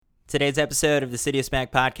Today's episode of the City of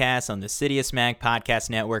Smack podcast on the City of Smack podcast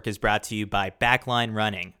network is brought to you by Backline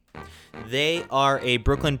Running. They are a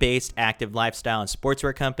Brooklyn-based active lifestyle and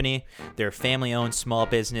sportswear company. They're a family-owned small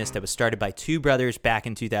business that was started by two brothers back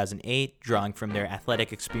in 2008, drawing from their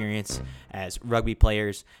athletic experience as rugby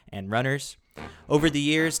players and runners. Over the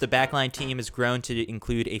years, the Backline team has grown to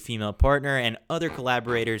include a female partner and other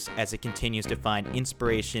collaborators as it continues to find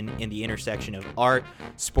inspiration in the intersection of art,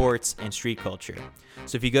 sports, and street culture.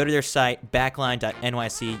 So if you go to their site,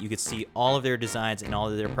 backline.nyc, you can see all of their designs and all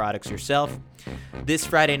of their products yourself. This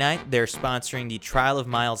Friday night, they're sponsoring the Trial of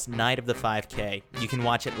Miles Night of the 5K. You can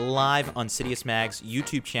watch it live on City of Smag's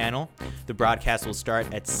YouTube channel. The broadcast will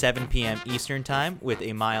start at 7 p.m. Eastern Time with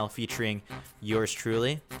a mile featuring yours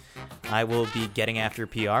truly. I will be getting after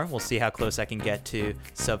PR. We'll see how close I can get to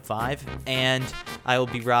sub 5. And I will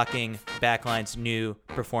be rocking Backline's new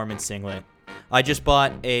performance singlet. I just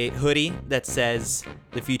bought a hoodie that says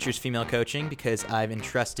The Future's Female Coaching because I've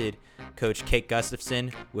entrusted Coach Kate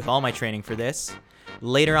Gustafson with all my training for this.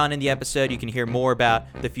 Later on in the episode, you can hear more about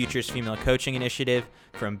the Future's Female Coaching Initiative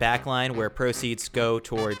from Backline, where proceeds go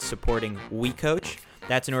towards supporting We Coach.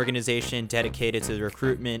 That's an organization dedicated to the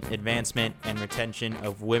recruitment, advancement, and retention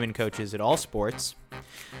of women coaches at all sports.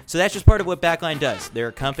 So that's just part of what Backline does. They're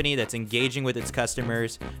a company that's engaging with its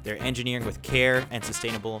customers, they're engineering with care and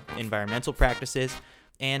sustainable environmental practices,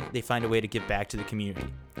 and they find a way to give back to the community.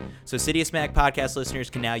 So City of Smack podcast listeners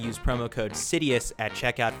can now use promo code CITIUS at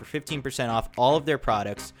checkout for 15% off all of their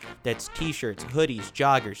products. That's t-shirts, hoodies,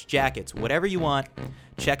 joggers, jackets, whatever you want.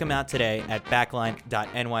 Check them out today at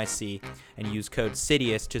backline.nyc and use code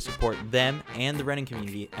CITIUS to support them and the running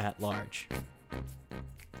community at large.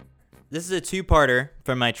 This is a two-parter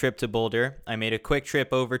from my trip to Boulder. I made a quick trip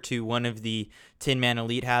over to one of the Tin Man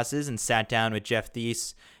Elite houses and sat down with Jeff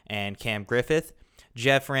Thies and Cam Griffith.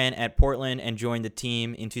 Jeff ran at Portland and joined the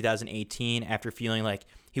team in 2018 after feeling like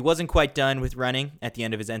he wasn't quite done with running at the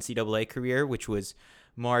end of his NCAA career, which was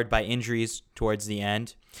marred by injuries towards the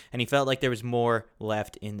end, and he felt like there was more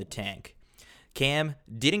left in the tank. Cam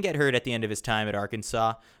didn't get hurt at the end of his time at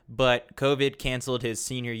Arkansas, but COVID canceled his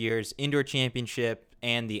senior year's indoor championship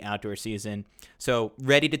and the outdoor season. So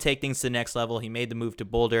ready to take things to the next level, he made the move to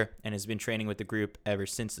Boulder and has been training with the group ever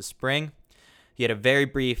since the spring. He had a very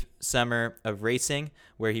brief summer of racing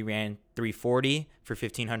where he ran 340 for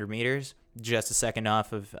 1,500 meters, just a second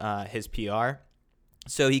off of his PR.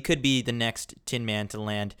 So he could be the next Tin Man to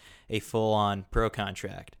land a full-on pro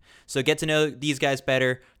contract. So get to know these guys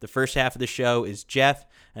better. The first half of the show is Jeff,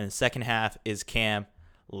 and the second half is Cam.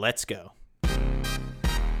 Let's go.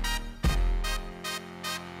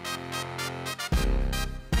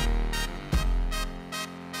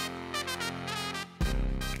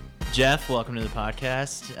 Jeff, welcome to the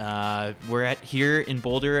podcast. We're here in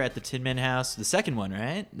Boulder at the Tin Man House, the second one,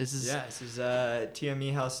 right? This is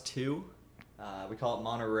TME House 2. We call it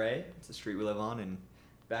Monterey. It's the street we live on, and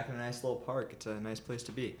back in a nice little park. It's a nice place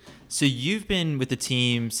to be. So you've been with the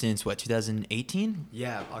team since, 2018?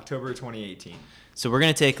 Yeah, October 2018. So we're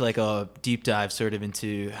going to take like a deep dive sort of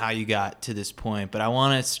into how you got to this point, but I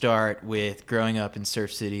want to start with growing up in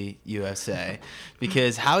Surf City, USA,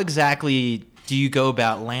 because how exactly do you go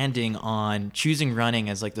about landing on choosing running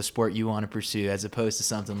as like the sport you want to pursue as opposed to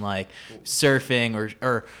something like surfing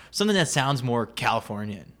or something that sounds more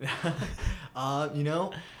Californian? I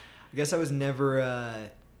guess I was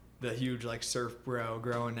never the huge like surf bro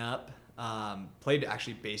growing up. Played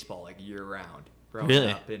actually baseball like year round growing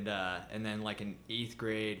up, and then like in 8th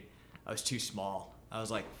grade I was too small. I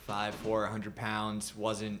was like 5'4", 100 pounds.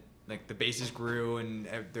 Wasn't like the bases grew and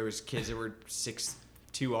there was kids that were 6'2"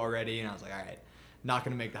 already, and I was like, all right, not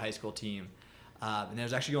gonna make the high school team. And I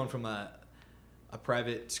was actually going from a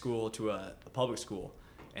private school to a public school,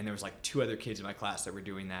 and there was like 2 other kids in my class that were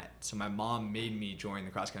doing that. So my mom made me join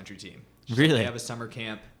the cross country team. Really? They have a summer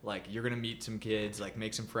camp. Like, you're gonna meet some kids, like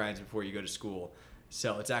make some friends before you go to school.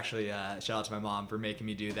 So it's actually shout out to my mom for making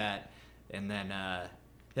me do that. And then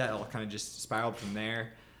it all kind of just spiraled from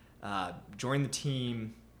there. Joined the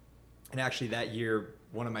team, and actually that year,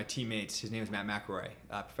 one of my teammates, his name is Matt McElroy,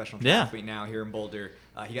 professional athlete now here in Boulder.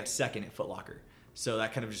 He got second at Foot Locker. So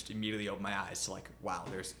that kind of just immediately opened my eyes to like, wow,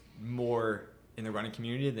 there's more in the running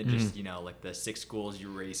community than just, like the 6 schools you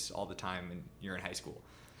race all the time and you're in high school.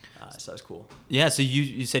 So that's cool. Yeah, so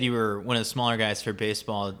you said you were one of the smaller guys for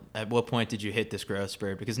baseball. At what point did you hit this growth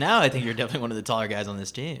spurt? Because now I think you're definitely one of the taller guys on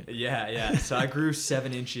this team. Yeah. So I grew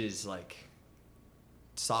 7 inches like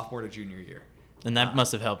sophomore to junior year. And that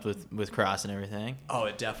must have helped with cross and everything. Oh,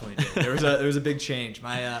 it definitely did. There was a big change.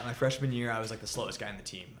 My freshman year, I was like the slowest guy on the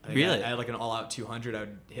team. Really? I had like an all-out 200. I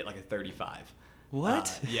would hit like a 35.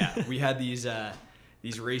 What? Yeah, we had these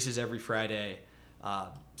these races every Friday.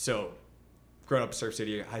 So growing up in Surf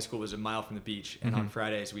City, high school was a mile from the beach, and on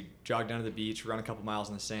Fridays we'd jog down to the beach, run a couple miles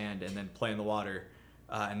in the sand, and then play in the water.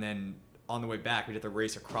 And then on the way back, we'd have to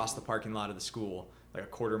race across the parking lot of the school, like a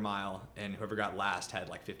quarter mile, and whoever got last had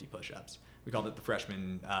like 50 push-ups. We called it the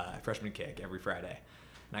freshman kick every Friday,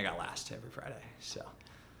 and I got last every Friday. So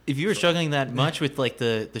if you were struggling that much with like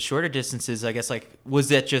the shorter distances, I guess, like, was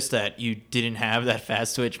that just that you didn't have that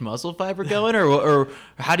fast twitch muscle fiber going, or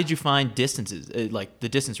how did you find distances, like the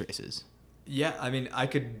distance races? Yeah, I mean, I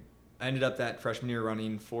ended up that freshman year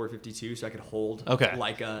running 4:52, so I could hold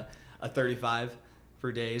like a 35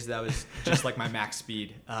 for days. That was just like my max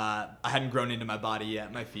speed. I hadn't grown into my body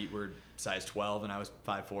yet. My feet were size 12 and I was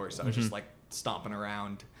 5'4", so I was just like stomping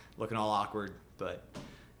around, looking all awkward. But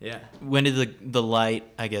yeah. When did the light,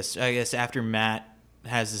 I guess after Matt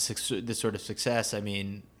has this sort of success, I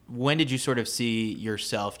mean, when did you sort of see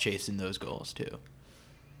yourself chasing those goals too?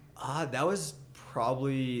 That was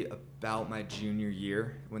probably about my junior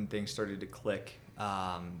year when things started to click.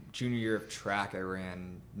 Junior year of track, I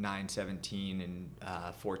ran 9:17 and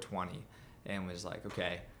 4:20, and was like,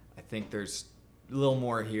 okay, I think there's a little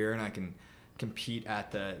more here, and I can compete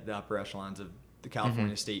at the upper echelons of the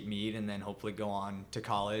California State meet, and then hopefully go on to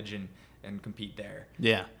college and compete there.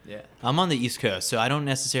 Yeah. I'm on the East Coast, so I don't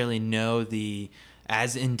necessarily know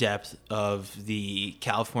as in depth of the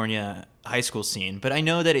California high school scene, but I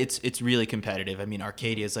know that it's really competitive. I mean,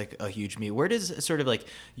 Arcadia is like a huge meet. Where does sort of like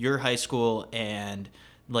your high school and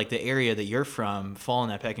like the area that you're from fall in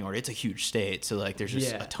that pecking order? It's a huge state, so like there's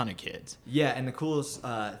just a ton of kids. Yeah, and the coolest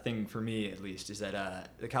thing for me, at least, is that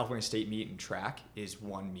the California State meet in track is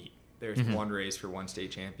one meet. There's one race for one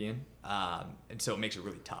state champion, and so it makes it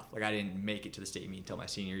really tough. Like, I didn't make it to the state meet until my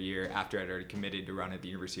senior year, after I'd already committed to run at the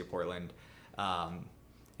University of Portland.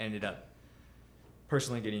 Ended up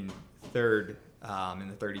personally getting third in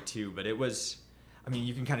the 32, but it was, I mean,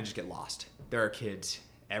 you can kind of just get lost. There are kids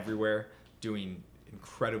everywhere doing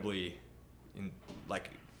incredibly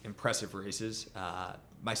impressive races.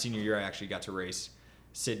 My senior year, I actually got to race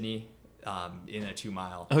Sydney in a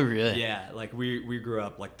 2-mile. Oh, really? Yeah, like we grew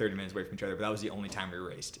up like 30 minutes away from each other, but that was the only time we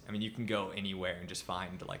raced. I mean, you can go anywhere and just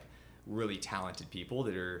find like really talented people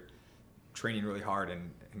that are training really hard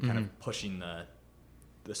and kind of pushing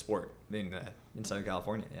the sport in Southern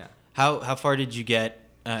California. Yeah. How far did you get,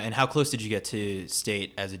 and how close did you get to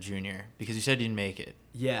state as a junior? Because you said you didn't make it.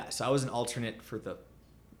 Yeah, so I was an alternate for the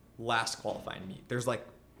last qualifying meet. There's like,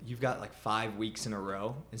 you've got like 5 weeks in a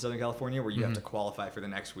row in Southern California where you have to qualify for the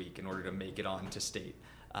next week in order to make it on to state.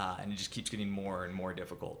 And it just keeps getting more and more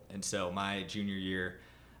difficult. And so my junior year,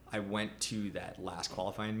 I went to that last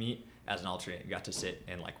qualifying meet as an alternate and got to sit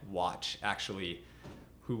and like watch actually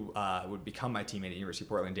who would become my teammate at the University of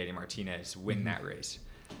Portland, Danny Martinez, win that race.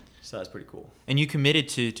 So that's pretty cool. And you committed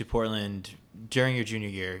to Portland during your junior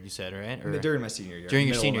year, you said, right? Or during my senior year. During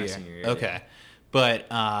your senior year. Okay. Yeah. But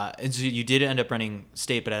and so you did end up running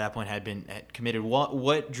state, but at that point had committed.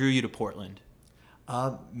 What drew you to Portland?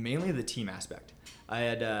 Mainly the team aspect. I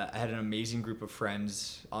had an amazing group of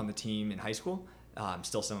friends on the team in high school.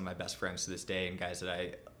 Still some of my best friends to this day, and guys that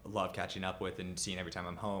I love catching up with and seeing every time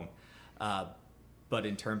I'm home. But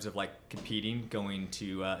in terms of like competing, going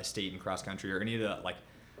to state and cross country or any of the like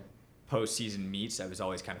postseason meets, I was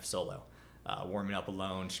always kind of solo, warming up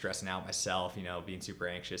alone, stressing out myself, being super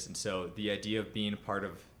anxious. And so the idea of being a part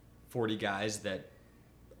of 40 guys that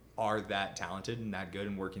are that talented and that good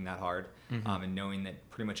and working that hard, and knowing that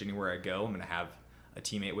pretty much anywhere I go, I'm going to have a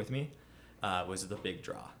teammate with me, was the big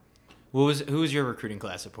draw. Who was your recruiting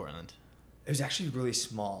class at Portland? It was actually really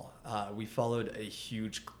small. We followed a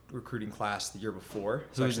huge recruiting class the year before.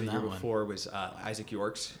 So actually the year before was Isaac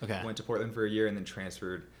Yorks. Okay. Went to Portland for a year and then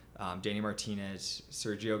transferred. Danny Martinez,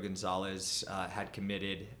 Sergio Gonzalez had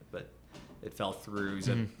committed, but it fell through. He's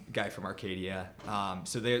a guy from Arcadia.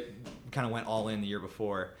 So they kind of went all in the year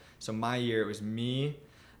before. So my year, it was me,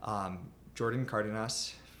 Jordan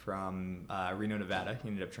Cardenas from Reno, Nevada. He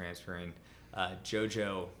ended up transferring.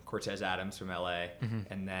 Jojo Cortez Adams from LA,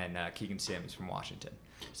 and then Keegan Sims from Washington.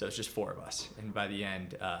 So it's just 4 of us. And by the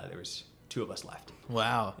end, there was 2 of us left.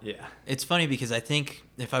 Wow. Yeah. It's funny because I think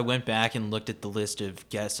if I went back and looked at the list of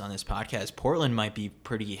guests on this podcast, Portland might be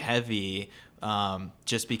pretty heavy,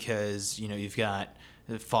 just because, you've got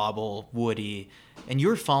Fauble, Woody, and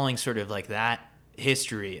you're following sort of like that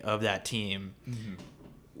history of that team.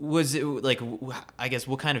 Was it like, I guess,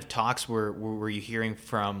 what kind of talks were you hearing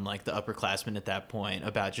from like the upperclassmen at that point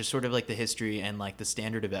about just sort of like the history and like the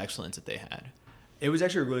standard of excellence that they had? It was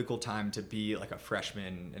actually a really cool time to be like a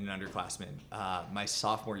freshman and an underclassman. My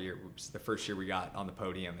sophomore year was the first year we got on the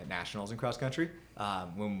podium at nationals in cross country.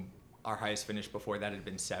 When our highest finish before that had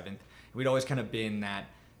been 7th. We'd always kind of been that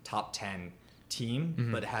top 10 team,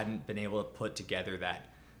 but hadn't been able to put together that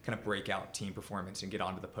kind of breakout team performance and get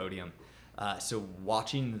onto the podium. So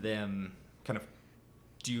watching them kind of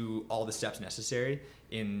do all the steps necessary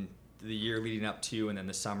in the year leading up to, and then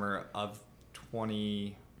the summer of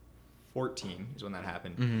 2014 is when that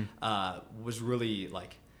happened, was really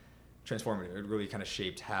like transformative. It really kind of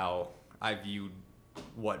shaped how I viewed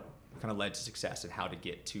what kind of led to success and how to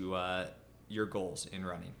get to your goals in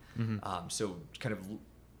running. So kind of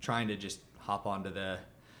trying to just hop onto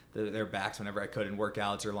their backs whenever I could in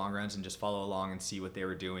workouts or long runs and just follow along and see what they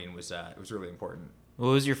were doing was really important. What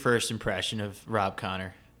was your first impression of Rob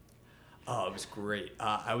Connor? Oh, it was great.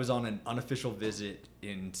 I was on an unofficial visit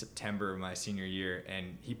in September of my senior year,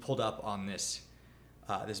 and he pulled up on this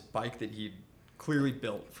bike that he'd clearly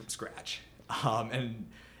built from scratch. And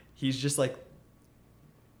he's just like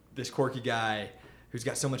this quirky guy who's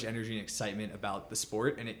got so much energy and excitement about the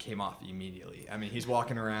sport, and it came off immediately. I mean, he's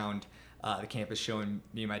walking around the campus showing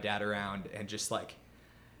me and my dad around, and just like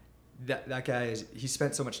that guy he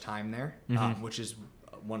spent so much time there, which is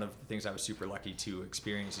one of the things I was super lucky to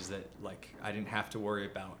experience, is that like I didn't have to worry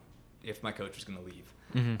about if my coach was going to leave.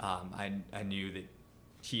 I knew that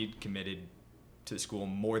he'd committed to the school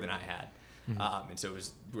more than I had, and so it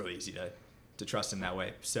was really easy to trust him that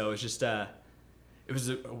way. So it was just it was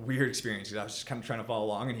a weird experience because I was just kind of trying to follow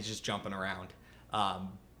along, and he's just jumping around.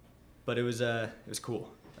 But it was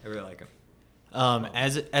cool. I really like him.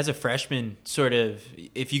 As a freshman, sort of,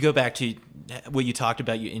 if you go back to what you talked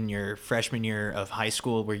about in your freshman year of high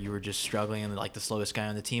school, where you were just struggling and like the slowest guy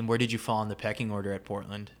on the team, where did you fall in the pecking order at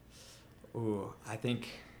Portland? Ooh, I think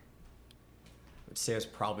I would say I was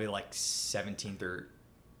probably like 17th or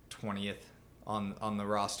 20th on the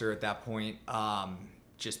roster at that point,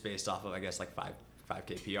 just based off of, I guess, like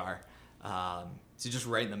 5K PR. So just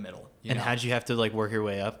right in the middle. And how'd you have to like work your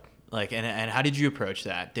way up? Like, and how did you approach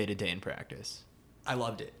that day to day in practice? I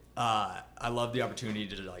loved it. I loved the opportunity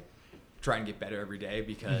to like try and get better every day,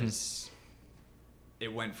 because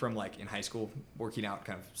it went from like in high school working out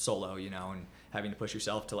kind of solo, and having to push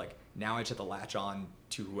yourself, to like now I just have to latch on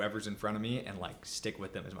to whoever's in front of me and like stick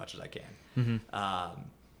with them as much as I can.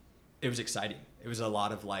 It was exciting. It was a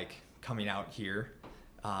lot of like coming out here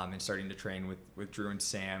and starting to train with Drew and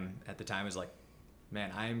Sam at the time. Is like,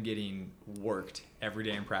 man, I am getting worked every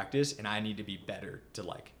day in practice, and I need to be better to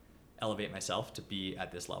like elevate myself to be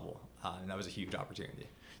at this level. And that was a huge opportunity.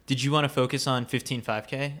 Did you want to focus on 15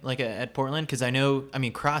 5K like at Portland? Because I know, I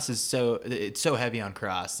mean, cross is it's so heavy on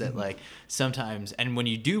cross that like sometimes, and when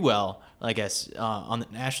you do well, I guess on the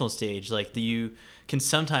national stage, like you can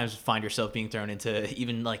sometimes find yourself being thrown into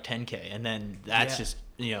even like 10K, and then that's just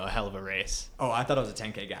a hell of a race. Oh, I thought I was a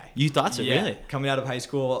 10K guy. You thought so, really? Coming out of high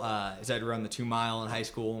school, as I'd run the 2 mile in high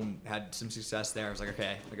school and had some success there, I was like,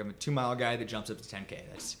 okay, like I'm a 2 mile guy that jumps up to 10K.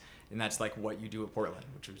 That's like what you do at Portland,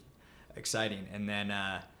 which was exciting. And then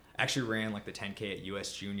actually ran like the 10K at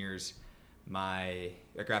US Juniors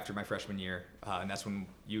after my freshman year, and that's when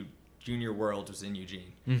Junior World was in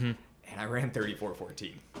Eugene. And I ran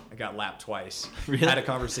 34:14. I got lapped twice. Really? Had a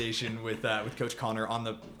conversation with Coach Connor on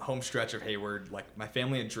the home stretch of Hayward. Like my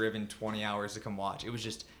family had driven 20 hours to come watch. It was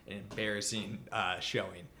just an embarrassing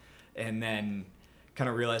showing. And then kind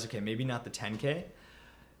of realized, okay, maybe not the 10K.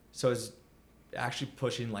 So I was actually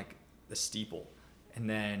pushing like the steeple. And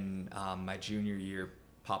then my junior year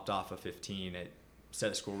popped off a 15. It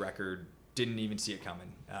set a school record. Didn't even see it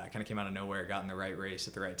coming. Kind of came out of nowhere. Got in the right race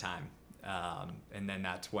at the right time. And then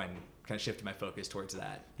that's when kind of shifted my focus towards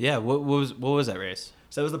that. Yeah. What was that race?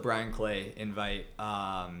 So that was the Brian Clay invite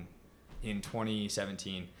in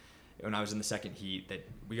 2017 when I was in the second heat. That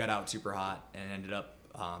we got out super hot and ended up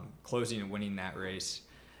closing and winning that race.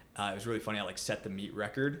 It was really funny. I like set the meet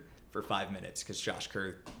record for 5 minutes because Josh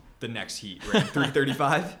Kerr the next heat ran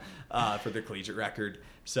 3:35 for the collegiate record.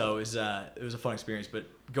 So it was a fun experience. But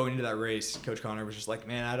going into that race, Coach Connor was just like,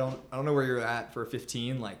 man, I don't know where you're at for a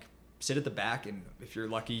 15. Like, sit at the back, and if you're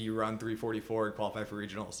lucky, you run 3:44 and qualify for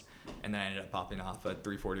regionals. And then I ended up popping off at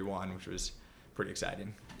 3:41, which was pretty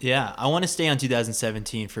exciting. Yeah, I want to stay on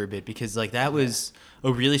 2017 for a bit because like that was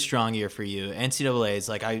a really strong year for you. NCAA's,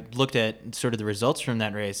 like I looked at sort of the results from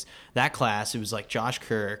that race. That class, it was like Josh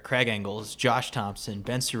Kerr, Craig Engels, Josh Thompson,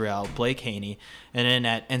 Ben Surrell, Blake Haney. And then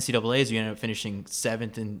at NCAA's, you ended up finishing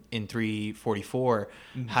 7th in 3:44.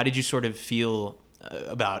 Mm-hmm. How did you sort of feel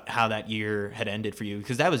about how that year had ended for you?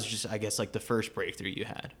 Because that was just, I guess, like the first breakthrough you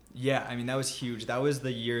had. Yeah, I mean, that was huge. That was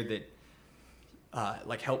the year that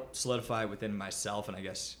like helped solidify within myself and I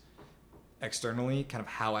guess externally kind of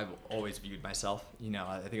how I've always viewed myself. You know,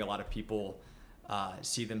 I think a lot of people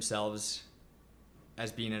see themselves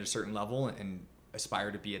as being at a certain level and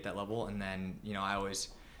aspire to be at that level. And then, you know, I always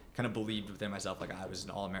kind of believed within myself, like I was an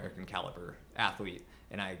all-American caliber athlete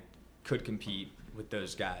and I could compete with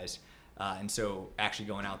those guys. And so actually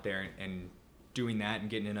going out there and doing that and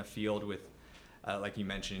getting in a field with, like you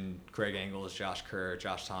mentioned, Craig Engels, Josh Kerr,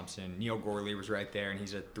 Josh Thompson, Neil Gorley was right there, and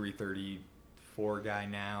he's a 334 guy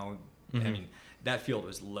now. Mm-hmm. I mean, that field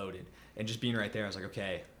was loaded. And just being right there, I was like,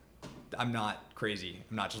 okay, I'm not crazy.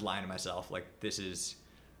 I'm not just lying to myself. Like, this is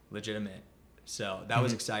legitimate. So that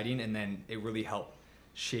was exciting. And then it really helped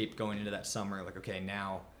shape going into that summer. Like, okay,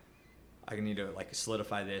 now I need to like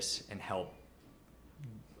solidify this and help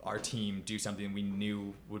our team do something we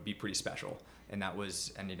knew would be pretty special. And that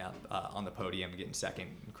was ending up on the podium, getting second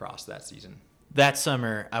in cross that season. That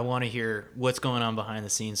summer, I want to hear what's going on behind the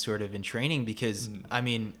scenes sort of in training because, I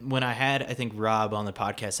mean, when I had, I think, Rob on the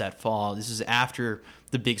podcast that fall, this is after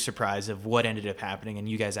the big surprise of what ended up happening and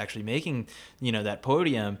you guys actually making, you know, that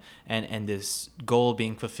podium and this goal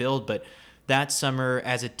being fulfilled. But that summer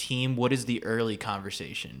as a team, what is the early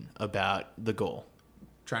conversation about the goal?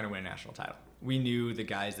 Trying to win a national title. We knew the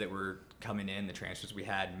guys that were coming in, the transfers we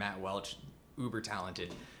had, Matt Welch, uber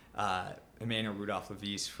talented, Emmanuel Rudolph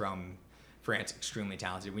Levis from France, extremely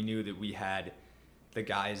talented. We knew that we had the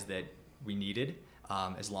guys that we needed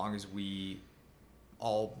as long as we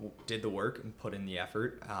all did the work and put in the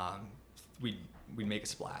effort. We'd make a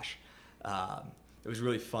splash. It was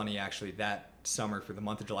really funny actually that summer for the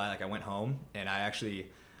month of July. Like I went home and I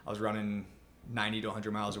was running 90 to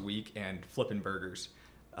 100 miles a week and flipping burgers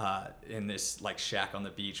in this like shack on the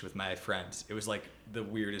beach with my friends. It was like the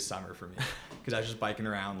weirdest summer for me because I was just biking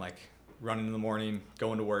around, like running in the morning,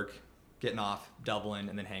 going to work, getting off, doubling,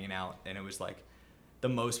 and then hanging out. And it was like the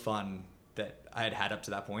most fun that I had had up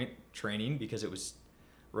to that point training because it was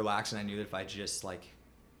relaxed. And I knew that if I just like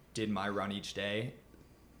did my run each day,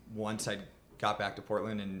 once I got back to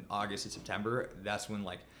Portland in August and September, that's when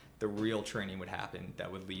like the real training would happen that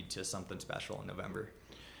would lead to something special in November.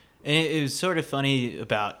 And it was sort of funny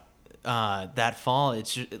about that fall.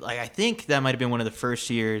 It's just, like I think that might have been one of the first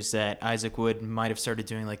years that Isaac Wood might have started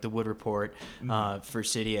doing like the Wood Report for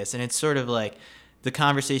Citius, and it's sort of like the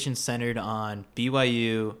conversation centered on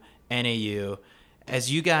BYU, NAU,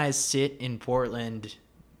 as you guys sit in Portland,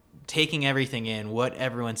 taking everything in, what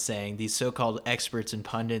everyone's saying, these so-called experts and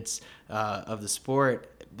pundits of the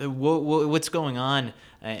sport. What's going on,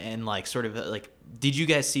 and like sort of like. Did you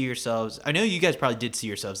guys see yourselves? I know you guys probably did see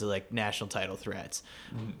yourselves as like national title threats,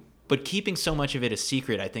 but keeping so much of it a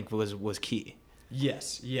secret, I think, was key.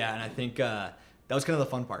 Yes, yeah, and I think that was kind of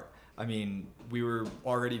the fun part. I mean, we were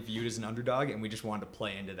already viewed as an underdog, and we just wanted to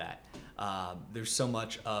play into that. There's so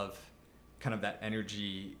much of kind of that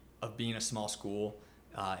energy of being a small school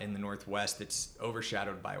in the Northwest that's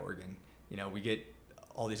overshadowed by Oregon. You know, we get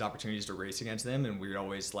all these opportunities to race against them, and we're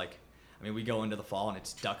always like, I mean, we go into the fall and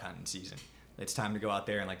it's duck hunting season. It's time to go out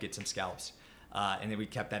there and like get some scalps. And then we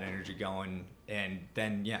kept that energy going, and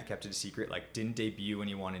then kept it a secret. Like didn't debut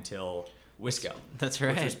anyone until Wisco. That's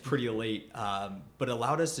right. Which was pretty late, but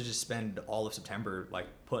allowed us to just spend all of September like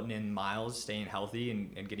putting in miles, staying healthy,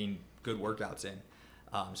 and getting good workouts in.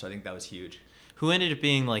 So I think that was huge. Who ended up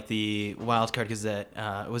being like the wild card? Because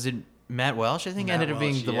that was it. Matt Welch, I think, Matt ended up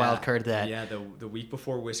being the wild card. That the week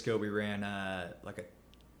before Wisco, we ran like a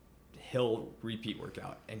hill repeat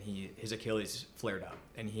workout, and his Achilles flared up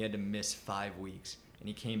and he had to miss 5 weeks, and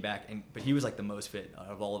he came back but he was like the most fit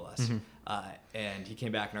of all of us. And he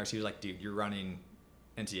came back and RC was like, dude, you're running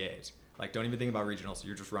NCAAs, like don't even think about regionals,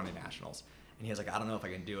 you're just running nationals. And he was like, I don't know if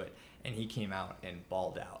I can do it. And he came out and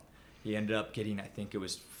balled out. He ended up getting, I think it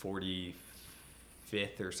was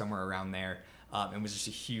 45th or somewhere around there, and was just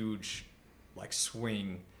a huge like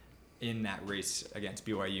swing in that race against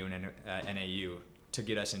BYU and NAU to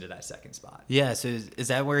get us into that second spot. Yeah, so is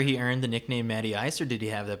that where he earned the nickname Matty Ice, or did he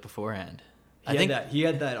have that beforehand? He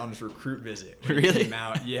had that on his recruit visit. When really? He came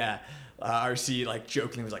out, yeah. RC like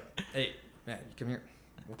jokingly was like, "Hey, man, come here.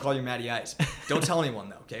 We'll call you Matty Ice. Don't tell anyone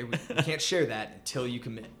though, okay? We can't share that until you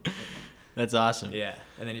commit." That's awesome. Yeah,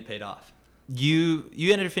 and then he paid off. You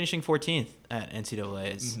ended up finishing 14th at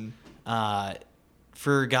NCAAs.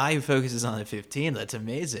 For a guy who focuses on the 15, that's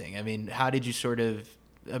amazing. I mean, how did you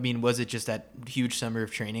was it just that huge summer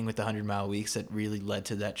of training with the 100-mile weeks that really led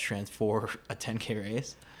to that strength for a 10K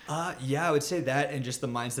race? Yeah, I would say that, and just the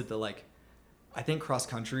mindset that like, I think cross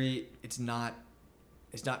country, it's not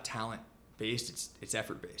talent based, it's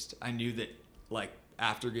effort based. I knew that like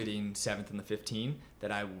after getting 7th in the 15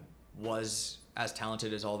 that I was as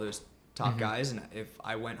talented as all those top guys, and if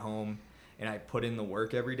I went home and I put in the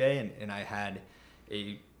work every day and I had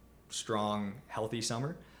a strong, healthy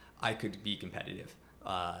summer, I could be competitive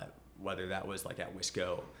whether that was like at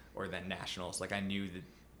Wisco or then nationals. Like I knew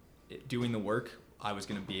that doing the work, I was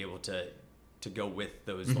going to be able to go with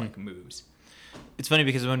those like moves. It's funny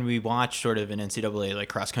because when we watch sort of an NCAA like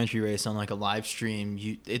cross country race on like a live stream,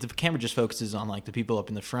 the camera just focuses on like the people up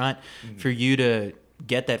in the front. For you to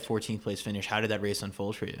get that 14th place finish, how did that race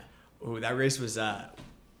unfold for you? Oh, that race was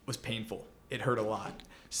painful. It hurt a lot.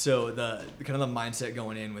 So the kind of the mindset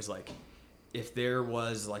going in was like, if there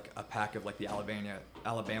was like a pack of like the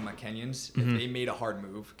Alabama Kenyans, if they made a hard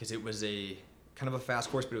move, because it was a kind of a fast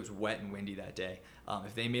course, but it was wet and windy that day.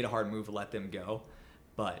 If they made a hard move, let them go.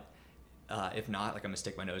 But if not, like I'm gonna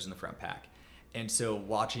stick my nose in the front pack. And so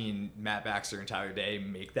watching Matt Baxter and Tyler Day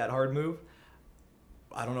make that hard move,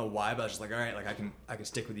 I don't know why, but I was just like, all right, like I can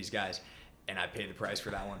stick with these guys. And I paid the price for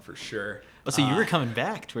that one for sure. Oh, so you were coming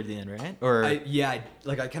back toward the end, right? Or I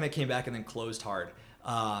kind of came back and then closed hard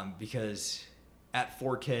because at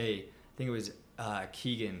 4K, I think it was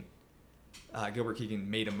Gilbert Keegan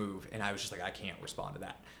made a move, and I was just like, I can't respond to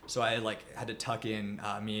that. So I like had to tuck in.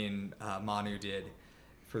 Me and Manu did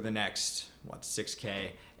for the next 6K,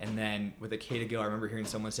 and then with a K to go, I remember hearing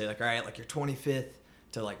someone say like, all right, like you're 25th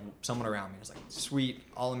to like someone around me. I was like, sweet,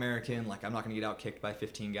 all American. Like I'm not gonna get out kicked by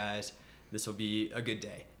 15 guys. This will be a good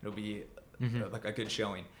day. It'll be like a good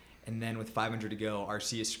showing. And then with 500 to go,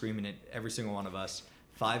 RC is screaming at every single one of us,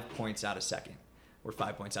 5 points out of second. We're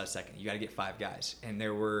 5 points out of second. You got to get 5 guys. And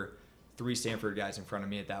there were 3 Stanford guys in front of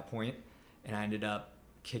me at that point, and I ended up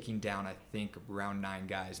kicking down, I think, around 9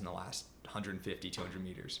 guys in the last 150, 200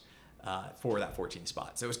 meters for that 14th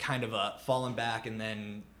spot. So it was kind of a falling back and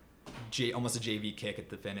then almost a JV kick at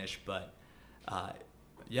the finish. But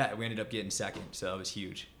yeah, we ended up getting second, so it was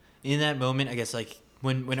huge. In that moment, I guess, like,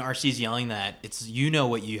 when RC's yelling that, it's, you know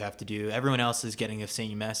what you have to do. Everyone else is getting the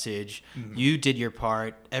same message. You did your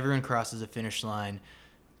part. Everyone crosses the finish line.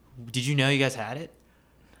 Did you know you guys had it?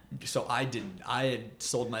 So I didn't. I had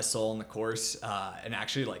sold my soul in the course and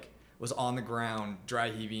actually, like, was on the ground,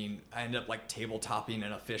 dry heaving. I ended up, like, table topping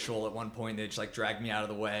an official at one point. They just, like, dragged me out of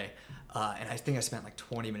the way. And I think I spent, like,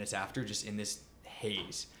 20 minutes after just in this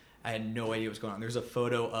haze. I had no idea what was going on. There's a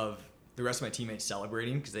photo of the rest of my teammates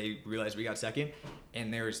celebrating because they realized we got second,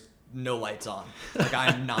 and there's no lights on. Like,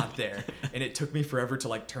 I'm not there. And it took me forever to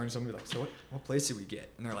like turn to somebody like, so what place did we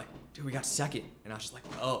get? And they're like, dude, we got second. And I was just like,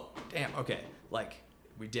 oh, damn, okay. Like,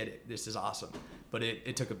 we did it. This is awesome. But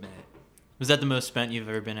it took a minute. Was that the most spent you've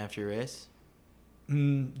ever been after a race?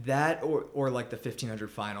 That or like the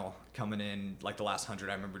 1500 final coming in, like the last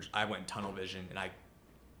 100. I remember I went tunnel vision, and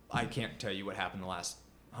I can't tell you what happened the last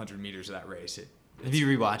 100 meters of that race. Have you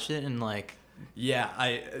rewatched it and like?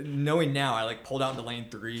 Yeah, knowing now, I like pulled out into lane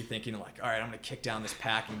 3 thinking like, all right, I'm gonna kick down this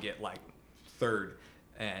pack and get like third,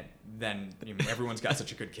 and then everyone's got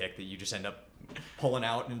such a good kick that you just end up pulling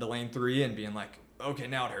out into lane 3 and being like, okay,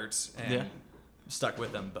 now it hurts, and stuck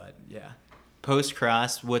with them. But yeah. Post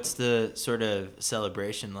cross, what's the sort of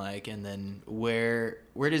celebration like, and then where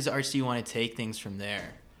does RC want to take things from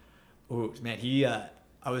there? Oh man,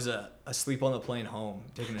 I was asleep on the plane home,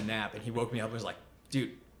 taking a nap, and he woke me up and was like,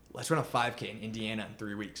 dude, let's run a 5K in Indiana in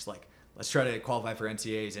 3 weeks. Like, let's try to qualify for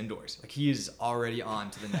NCAAs indoors. Like, he is already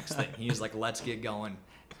on to the next thing. He's like, let's get going.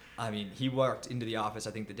 I mean, he walked into the office,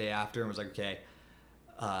 I think, the day after and was like, okay,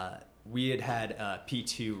 we had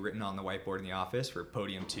P2 written on the whiteboard in the office for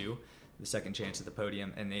Podium 2, the second chance at the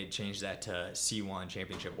podium, and they changed that to C1,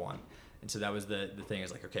 Championship 1. And so that was the thing,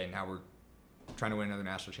 is like, okay, now we're trying to win another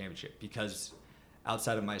national championship, because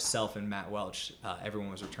outside of myself and Matt Welch,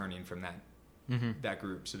 everyone was returning from that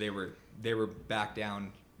group. So they were back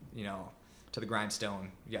down, to the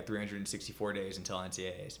grindstone. You got 364 days until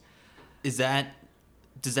NCAAs. Does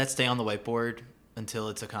that stay on the whiteboard until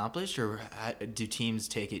it's accomplished, or do teams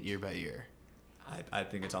take it year by year? I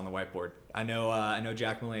think it's on the whiteboard. I know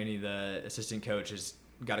Jack Mulaney, the assistant coach, has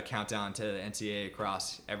got a countdown to the NCAA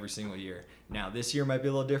cross every single year. Now this year might be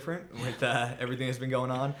a little different with everything that's been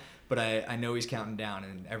going on, but I know he's counting down,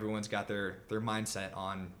 and everyone's got their mindset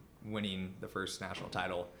on winning the first national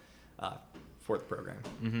title for the program.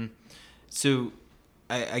 Mm-hmm. So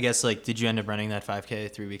I guess, like, did you end up running that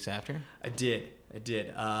 5K 3 weeks after? I did.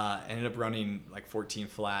 I ended up running like 14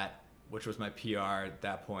 flat, which was my PR at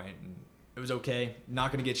that point. And it was okay.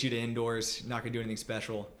 Not going to get you to indoors. Not going to do anything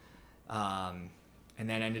special. And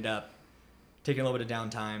then ended up taking a little bit of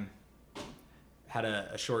downtime. Had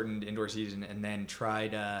a shortened indoor season, and then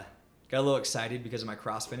tried. Got a little excited because of my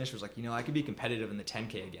cross finish. Was like, I could be competitive in the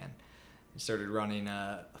 10K again. And started running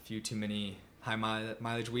a few too many high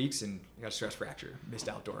mileage weeks, and got a stress fracture. Missed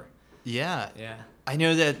outdoor. Yeah. Yeah. I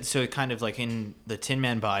know that. So it kind of like in the Tin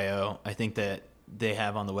Man bio, I think that they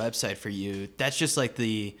have on the website for you, that's just like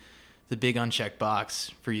the the big unchecked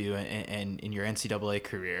box for you and in your NCAA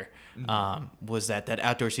career was that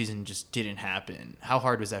outdoor season just didn't happen. How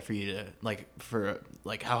hard was that for you to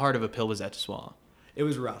how hard of a pill was that to swallow? It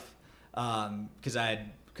was rough because I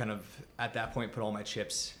had kind of at that point put all my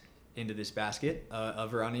chips into this basket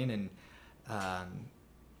of running, and I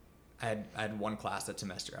had one class that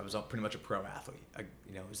semester. I was pretty much a pro athlete.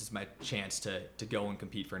 It was just my chance to go and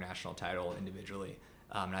compete for a national title individually,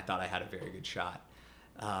 and I thought I had a very good shot.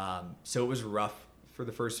 So it was rough for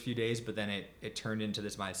the first few days, but then it turned into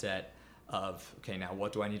this mindset of, okay, now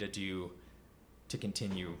what do I need to do to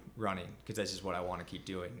continue running? Because this is what I want to keep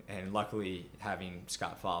doing. And luckily, having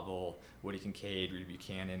Scott Fauble, Woody Kincaid, Reed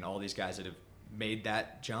Buchanan, all these guys that have made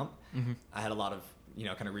that jump, I had a lot of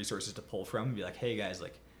kind of resources to pull from and be like, hey guys,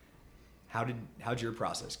 like, how'd your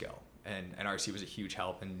process go? And RC was a huge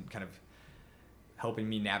help in kind of helping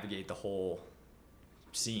me navigate the whole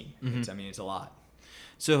scene. It's a lot.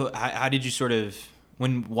 So how did you sort of,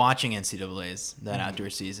 when watching NCAAs, that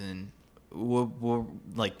outdoor season,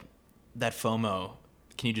 like that FOMO,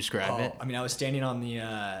 can you describe it? I was standing on the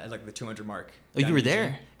the 200 mark. Oh, you were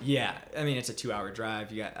there? Yeah. It's a 2-hour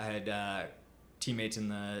drive. I had teammates in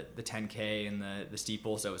the 10K and the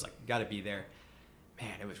steeple, so it was like, got to be there.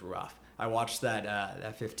 Man, it was rough. I watched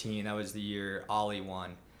that 15. That was the year Ollie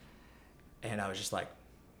won, and I was just like,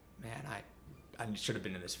 man, I should have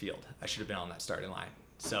been in this field. I should have been on that starting line.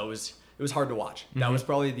 So it was hard to watch. That was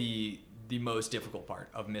probably the most difficult part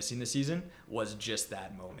of missing the season, was just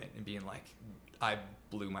that moment and being like, I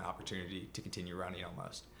blew my opportunity to continue running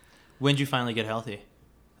almost. When did you finally get healthy?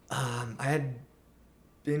 I had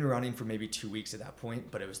been running for maybe 2 weeks at that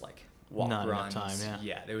point, but it was like walk not runs. Enough time,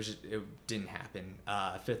 yeah. Yeah, it didn't happen.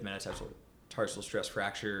 Fifth metatarsal stress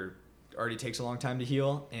fracture already takes a long time to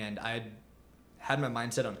heal, and I had my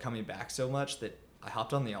mindset on coming back so much that I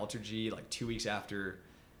hopped on the AlterG like 2 weeks after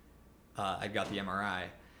I got the MRI,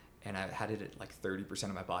 and I had it at like 30%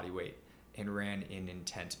 of my body weight and ran in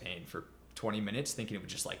intense pain for 20 minutes thinking it would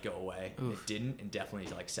just like go away. Oof. It didn't, and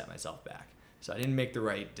definitely like set myself back. So I didn't make the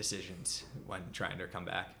right decisions when trying to come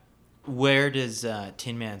back. Where does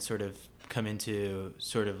Tin Man sort of come into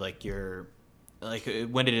sort of like your, like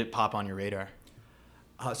when did it pop on your radar?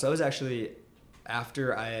 So I was actually,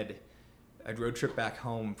 after I'd road trip back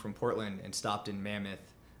home from Portland and stopped in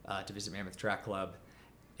Mammoth to visit Mammoth Track Club,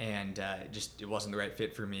 and it wasn't the right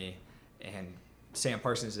fit for me. And Sam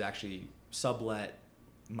Parsons had actually sublet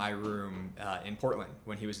my room in Portland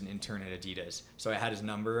when he was an intern at Adidas. So I had his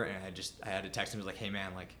number, and I had to text him. I was like, hey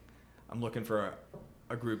man, like, I'm looking for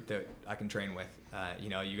a group that I can train with. You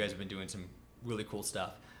guys have been doing some really cool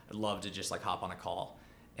stuff. I'd love to just like hop on a call.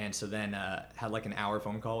 And so then had like an hour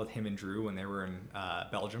phone call with him and Drew when they were in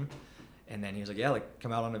Belgium. And then he was like, yeah, like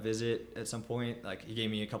come out on a visit at some point. Like he gave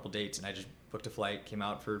me a couple dates, and I just booked a flight, came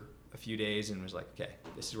out for a few days, and was like, okay,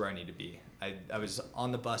 this is where I need to be. I was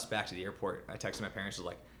on the bus back to the airport. I texted my parents, was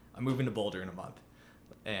like, I'm moving to Boulder in a month.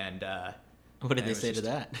 And what did they say to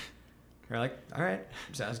that? They're like, all right,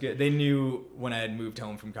 sounds good. They knew when I had moved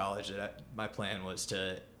home from college that my plan was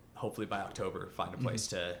to hopefully by October find a place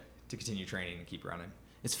to continue training and keep running.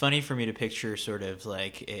 It's funny for me to picture sort of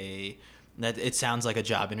like that it sounds like a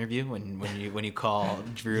job interview when you call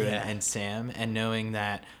Drew and Sam, and knowing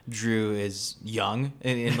that Drew is young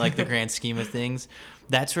in like the grand scheme of things.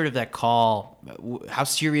 That sort of that call, how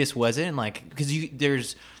serious was it? And like, because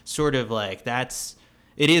there's sort of like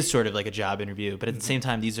it is sort of like a job interview, but at the same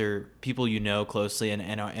time, these are people you know closely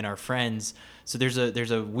and are friends. So there's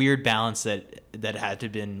a weird balance that had to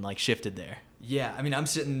have been like shifted there. Yeah, I mean, I'm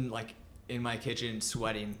sitting like in my kitchen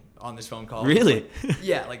sweating on this phone call. Really? Like,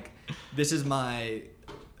 yeah, like this is my,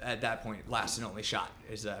 at that point, last and only shot.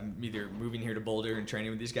 Is I'm either moving here to Boulder and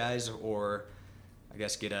training with these guys, or I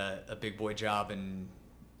guess get a big boy job and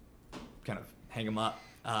kind of hang them up,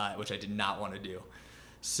 which I did not want to do.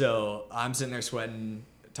 So I'm sitting there sweating,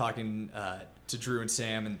 talking to Drew and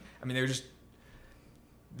Sam, and I mean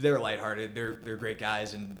they're lighthearted. They're great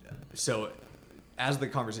guys, and so as the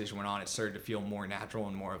conversation went on, it started to feel more natural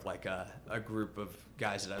and more of like a group of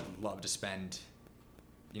guys that I'd love to spend,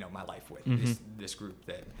 my life with. This group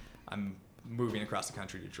that I'm moving across the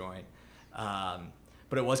country to join.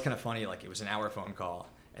 But it was kind of funny. Like it was an hour phone call,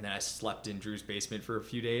 and then I slept in Drew's basement for a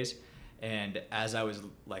few days. And as I was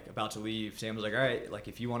like about to leave, Sam was like, all right, like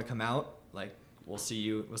if you want to come out, like we'll see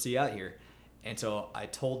you out here. And so I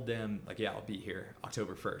told them like, yeah, I'll be here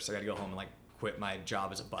October 1st. I got to go home and like quit my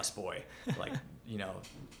job as a busboy, like,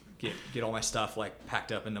 get all my stuff like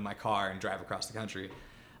packed up into my car and drive across the country.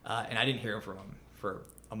 And I didn't hear from him for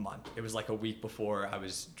a month. It was like a week before I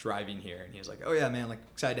was driving here, and he was like, "Oh yeah, man, like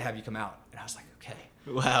excited to have you come out." And I was like, "Okay."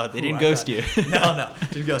 Wow, they didn't ghost you. No,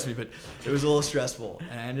 didn't ghost me, but it was a little stressful.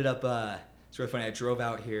 And I ended up, it's really funny. I drove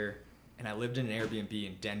out here, and I lived in an Airbnb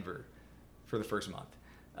in Denver for the first month,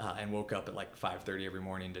 and woke up at like 5:30 every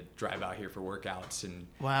morning to drive out here for workouts and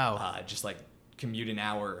just like commute an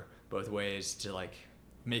hour both ways to like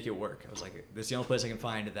make it work. I was like, this is the only place I can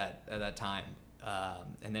find at that time.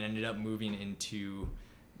 And then ended up moving into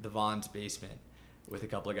the Vaughn's basement with a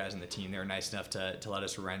couple of guys on the team. They were nice enough to let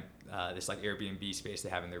us rent this like Airbnb space they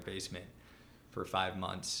have in their basement for 5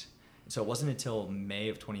 months. And so it wasn't until May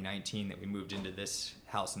of 2019 that we moved into this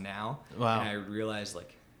house now. Wow. And I realized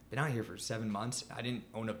like, been out here for 7 months. I didn't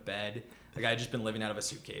own a bed. Like I had just been living out of a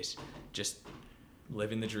suitcase, just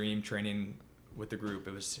living the dream, training with the group.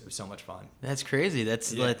 It was so much fun. That's crazy.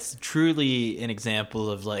 That's truly an example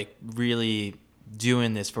of like really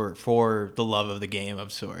doing this for the love of the game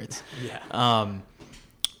of sorts. Yeah.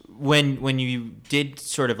 When you did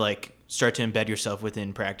sort of like start to embed yourself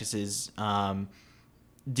within practices,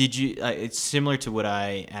 did you? It's similar to what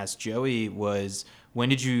I asked Joey. Was when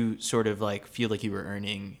did you sort of like feel like you were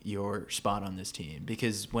earning your spot on this team?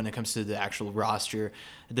 Because when it comes to the actual roster,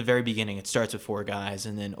 at the very beginning, it starts with 4 guys,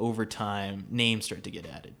 and then over time, names start to get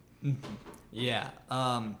added. Mm-hmm. Yeah,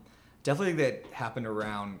 definitely that happened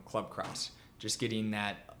around Club Cross. Just getting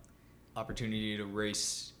that opportunity to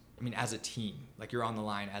race, I mean, as a team. Like, you're on the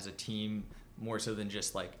line as a team more so than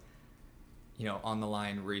just, like, you know, on the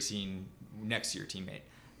line racing next to your teammate.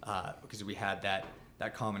 Because we had that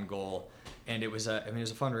common goal. And it was a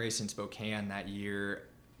fun race in Spokane that year.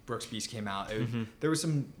 Brooks Beast came out. There were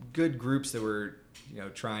some good groups that were, you know,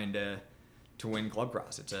 trying to win Club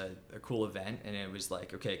Cross. It's a cool event. And it was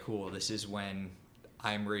like, okay, cool. This is when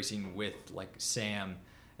I'm racing with, like, Sam.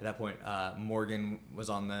 At that point, Morgan was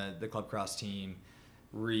on the Club Cross team,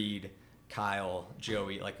 Reed, Kyle,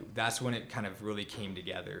 Joey. Like, that's when it kind of really came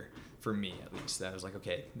together for me, at least. That I was like,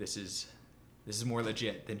 okay, this is more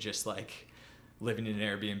legit than just like living in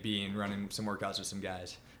an Airbnb and running some workouts with some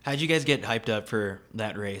guys. How'd you guys get hyped up for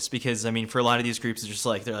that race? Because, I mean, for a lot of these groups, it's just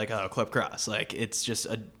like, they're like, oh, Club Cross. Like, it's just,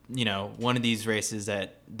 one of these races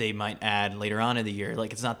that they might add later on in the year.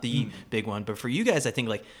 Like, it's not the big one. But for you guys, I think,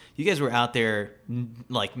 like, you guys were out there,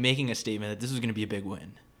 like, making a statement that this was going to be a big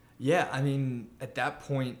win. Yeah, I mean, at that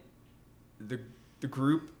point, the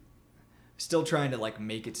group still trying to, like,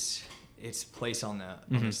 make its place on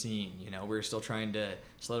the scene. You know, we're still trying to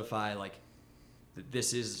solidify, like,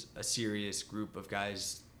 this is a serious group of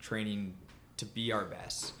guys training to be our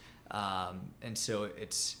best. And so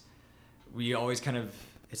we always kind of,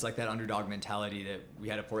 it's like that underdog mentality that we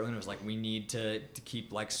had at Portland. It was like, we need to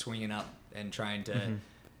keep like swinging up and trying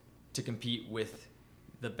to compete with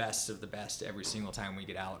the best of the best every single time we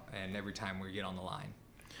get out and every time we get on the line.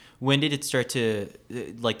 When did it start to,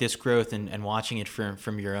 like, this growth and watching it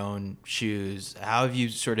from your own shoes, how have you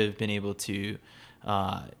sort of been able to,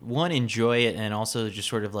 one, enjoy it, and also just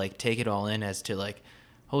sort of like take it all in as to like,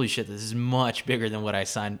 holy shit, this is much bigger than what I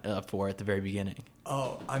signed up for at the very beginning?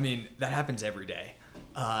 Oh, I mean, that happens every day.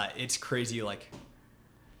 It's crazy. Like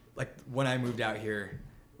when I moved out here,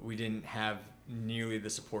 we didn't have nearly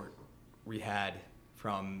the support we had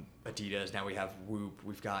from Adidas. Now we have Whoop.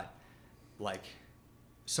 We've got like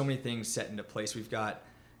so many things set into place. We've got,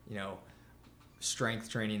 you know, strength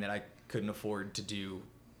training that I couldn't afford to do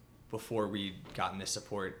before we'd gotten this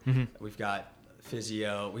support. We've got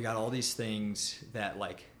physio. We got all these things that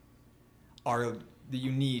like that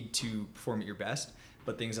you need to perform at your best,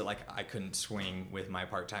 but things that like I couldn't swing with my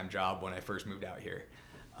part-time job when I first moved out here.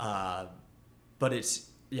 But it's,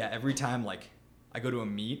 yeah, every time like I go to a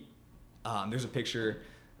meet, there's a picture,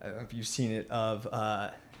 I don't know if you've seen it, of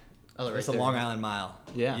it's the Long Island Mile.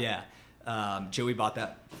 Yeah. Joey bought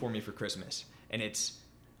that for me for Christmas, and it's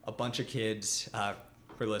a bunch of kids,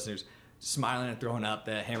 for the listeners, smiling and throwing up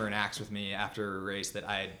the hammer and axe with me after a race that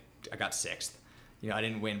I got 6th. You know, I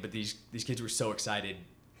didn't win, but these kids were so excited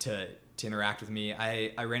to interact with me.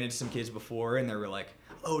 I ran into some kids before, and they were like,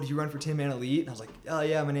 "Oh, do you run for 10-man elite?" And I was like, "Oh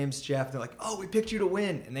yeah, my name's Jeff." And they're like, "Oh, we picked you to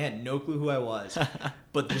win," and they had no clue who I was,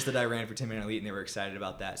 but just that I ran for 10-man elite, and they were excited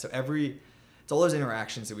about that. So it's all those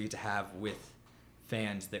interactions that we get to have with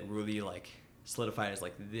fans that really like solidify it as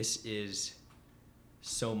like, this is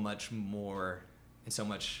so much more and so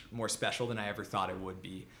much more special than I ever thought it would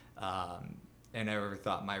be, and I ever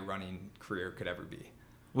thought my running career could ever be.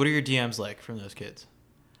 What are your DMs like from those kids?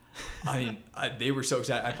 I mean, they were so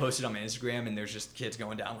excited. I posted on my Instagram, and there's just kids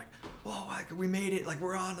going down like, "Whoa, like, we made it! Like,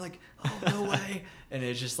 we're on! Like, oh, no way!" And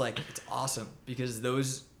it's just like, it's awesome because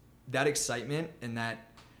that excitement and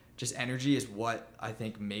that just energy is what I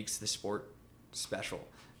think makes the sport special,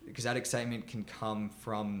 because that excitement can come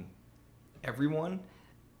from everyone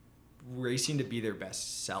racing to be their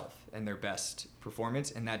best self and their best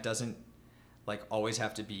performance. And that doesn't like always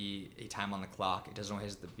have to be a time on the clock. It doesn't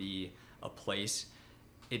always have to be a place.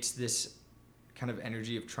 It's this kind of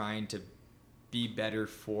energy of trying to be better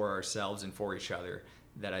for ourselves and for each other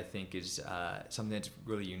that I think is something that's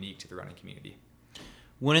really unique to the running community.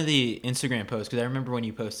 One of the Instagram posts, because I remember when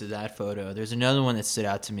you posted that photo, there's another one that stood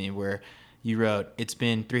out to me where you wrote, "It's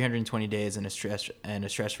been 320 days and a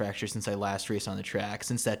stress fracture since I last raced on the track.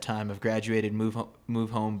 Since that time, I've graduated, move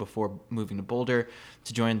home before moving to Boulder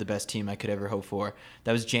to join the best team I could ever hope for."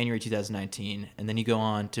 That was January 2019. And then you go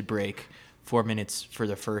on to break 4 minutes for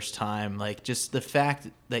the first time. Like, just the fact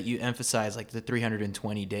that you emphasize like the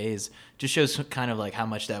 320 days just shows kind of like how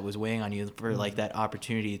much that was weighing on you for like that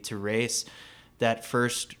opportunity to race. That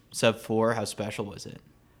first sub 4, how special was it?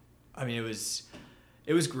 I mean, it was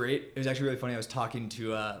great. It was actually really funny. I was talking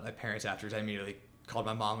to my parents afterwards. I immediately called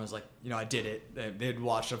my mom and was like, I did it. They had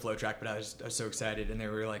watched a flow track, but I was so excited. And they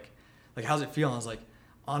were like, how's it feel? And I was like,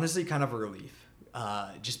 honestly, kind of a relief.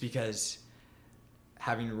 Just because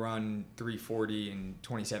having run 340 in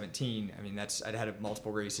 2017, I mean, I'd had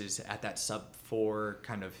multiple races at that sub 4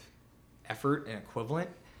 kind of effort and equivalent,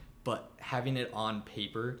 but having it on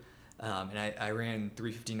paper, and I ran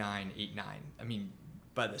 3:59.89. I mean,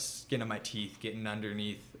 by the skin of my teeth, getting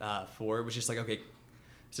underneath 4, it was just like, okay,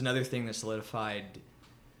 it's another thing that solidified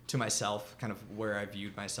to myself kind of where I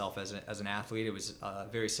viewed myself as an athlete. It was a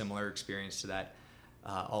very similar experience to that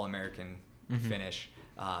All-American finish.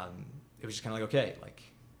 It was just kind of like, okay, like,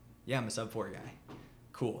 yeah, I'm a sub 4 guy.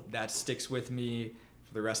 Cool. That sticks with me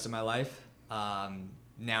for the rest of my life.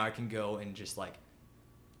 Now I can go and just like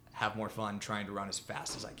have more fun trying to run as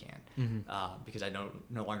fast as I can, because I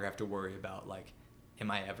no longer have to worry about like,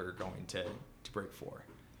 am I ever going to break 4?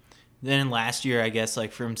 Then last year, I guess,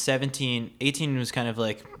 like from 18 was kind of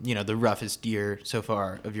like, the roughest year so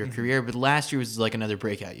far of your career. But last year was like another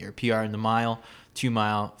breakout year. PR in the mile, 2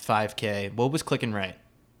 mile, 5K. What was clicking right?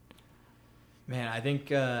 Man, I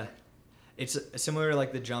think it's similar to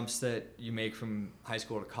like the jumps that you make from high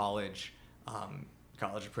school to college,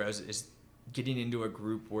 college to pros, is getting into a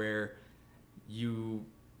group where you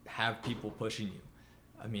have people pushing you.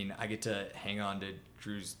 I mean, I get to hang on to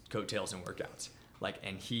Drew's coattails in workouts,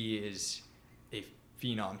 and he is a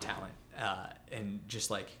phenom talent, and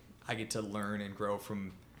just like I get to learn and grow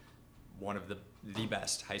from one of the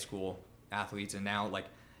best high school athletes, and now like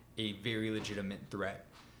a very legitimate threat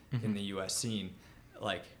in the U.S. scene.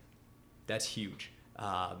 Like, that's huge,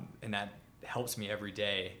 and that helps me every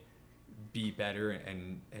day be better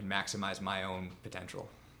and maximize my own potential.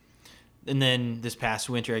 And then this past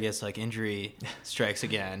winter, I guess, like injury strikes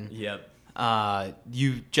again. Yep.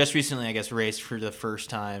 You just recently, I guess, raced for the first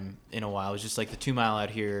time in a while. It was just like the 2 mile out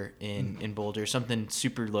here in Boulder, something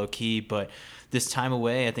super low key. But this time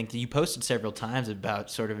away, I think that you posted several times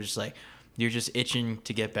about sort of just like you're just itching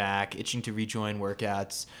to get back, itching to rejoin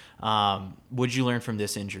workouts. What did you learn from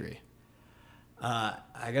this injury?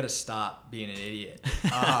 I got to stop being an idiot.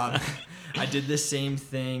 I did the same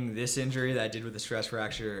thing, this injury that I did with the stress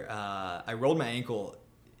fracture. I rolled my ankle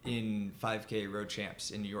in 5K road champs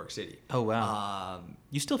in New York City. Oh, wow.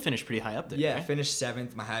 You still finished pretty high up there. Yeah, right? I finished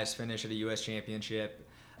 7th, my highest finish at a U.S. championship.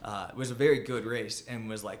 It was a very good race, and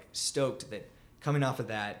was like stoked that coming off of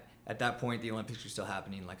that, at that point, the Olympics were still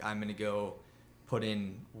happening. Like, I'm going to go put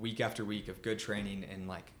in week after week of good training, and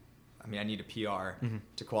like, I mean, I need a PR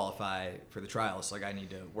to qualify for the trials. So, like, I need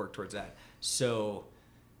to work towards that. So,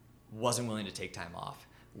 wasn't willing to take time off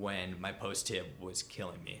when my post-tib was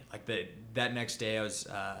killing me. Like, that next day, I was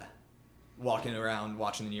walking around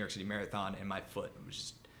watching the New York City Marathon, and my foot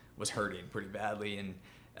was hurting pretty badly. And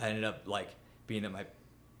I ended up, like, being that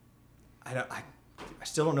I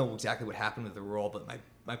still don't know exactly what happened with the roll, but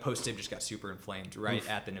my post-tib just got super inflamed right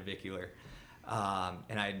at the navicular.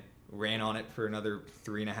 And I ran on it for another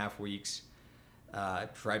 3.5 weeks,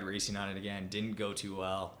 tried racing on it again, didn't go too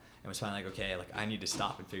well, and was finally like, okay, like I need to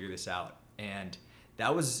stop and figure this out. And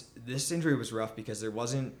this injury was rough because there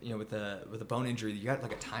wasn't, with a bone injury, you got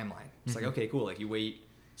like a timeline. It's like, okay, cool. Like you wait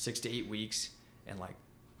 6 to 8 weeks and like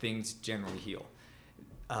things generally heal.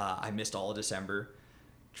 I missed all of December,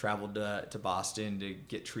 traveled to Boston to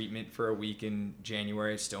get treatment for a week in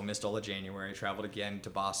January, still missed all of January, traveled again to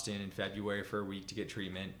Boston in February for a week to get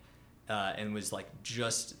treatment, and was like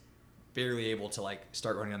just barely able to like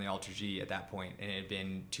start running on the Ultra G at that point. And it had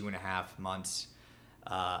been 2.5 months,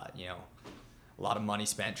 a lot of money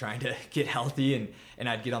spent trying to get healthy, and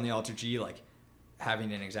I'd get on the Ultra G like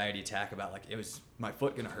having an anxiety attack about like, is my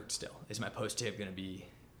foot gonna hurt still? Is my post tib gonna be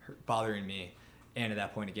bothering me? And at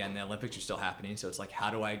that point, again, the Olympics are still happening. So it's like, how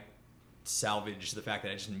do I salvage the fact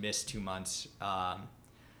that I just missed 2 months?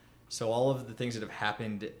 So all of the things that have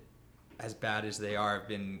happened, as bad as they are, have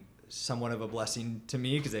been somewhat of a blessing to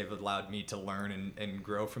me because they've allowed me to learn and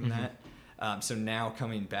grow from that. So now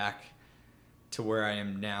coming back to where I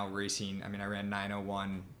am now racing, I mean, I ran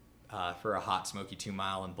 9:01 for a hot, smoky 2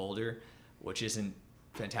 mile in Boulder, which isn't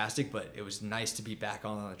fantastic, but it was nice to be back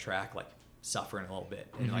on the track, like suffering a little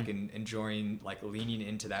bit and like enjoying, like leaning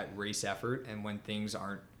into that race effort. And when things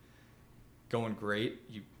aren't going great,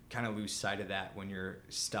 you kind of lose sight of that when you're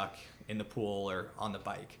stuck in the pool or on the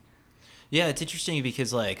bike. Yeah, it's interesting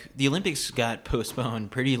because like the Olympics got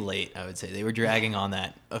postponed pretty late, I would say. They were dragging on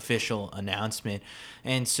that official announcement.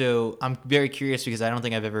 And so I'm very curious because I don't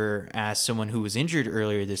think I've ever asked someone who was injured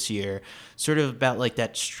earlier this year sort of about like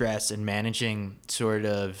that stress and managing sort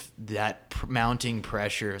of that mounting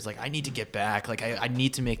pressure. It's like, I need to get back. Like I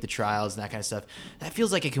need to make the trials and that kind of stuff. That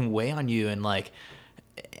feels like it can weigh on you, and like,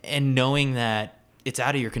 and knowing that it's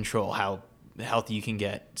out of your control how healthy you can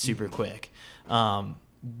get super quick.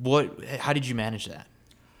 How did you manage that?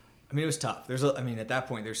 I mean, it was tough. At that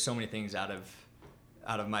point, there's so many things out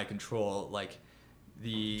of my control. Like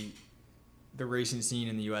the racing scene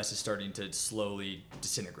in the U.S. is starting to slowly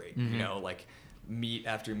disintegrate. You know, like meet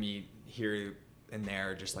after meet here and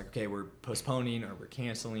there, just like, okay, we're postponing or we're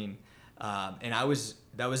canceling. And that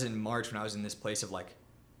was in March when I was in this place of like,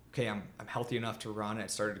 okay, I'm healthy enough to run. I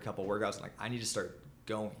started a couple workouts and like, I need to start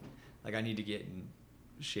going. Like I need to get in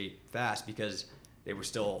shape fast because they were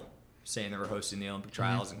still saying they were hosting the Olympic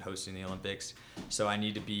trials and hosting the Olympics. So I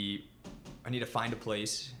need to find a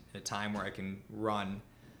place at a time where I can run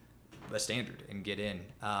the standard and get in.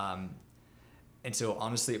 And so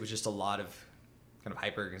honestly, it was just a lot of kind of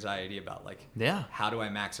hyper anxiety about like, how do I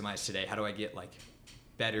maximize today? How do I get like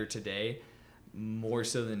better today? More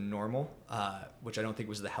so than normal, which I don't think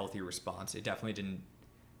was the healthy response. It definitely didn't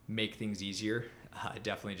make things easier. It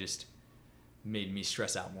definitely just made me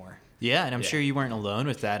stress out more. Yeah, and I'm sure you weren't alone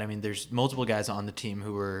with that. I mean, there's multiple guys on the team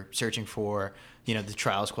who were searching for, you know, the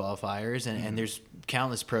trials qualifiers, and there's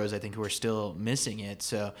countless pros, I think, who are still missing it.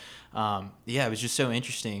 So, it was just so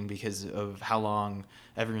interesting because of how long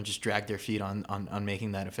everyone just dragged their feet on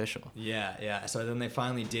making that official. Yeah. So then they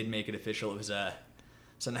finally did make it official. It was a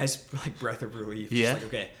nice like breath of relief. Yeah. Just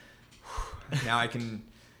like, okay, now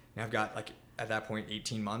I've got like at that point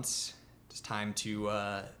 18 months. It's time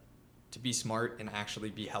to be smart and actually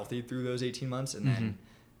be healthy through those 18 months. And then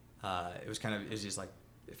it was just like,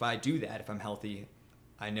 if I do that, if I'm healthy,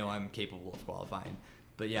 I know I'm capable of qualifying.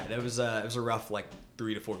 But yeah, it was a rough like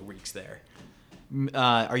 3 to 4 weeks there.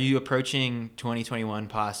 Are you approaching 2021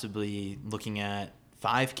 possibly looking at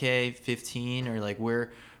 5K, 15, or like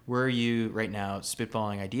where are you right now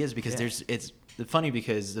spitballing ideas? Because it's funny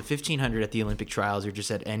because the 1500 at the Olympic trials or just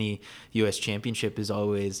at any U.S. championship is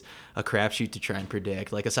always a crapshoot to try and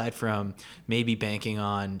predict. Like aside from maybe banking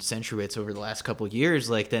on Centrowitz over the last couple of years,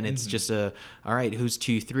 like then it's just all right, who's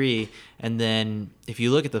 2-3? And then if you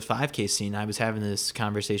look at the 5K scene, I was having this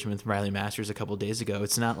conversation with Riley Masters a couple of days ago.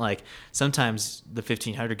 It's not like sometimes the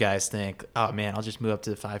 1500 guys think, oh man, I'll just move up to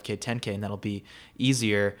the 5K, 10K and that'll be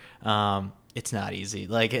easier. It's not easy.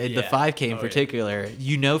 Like the 5K in particular,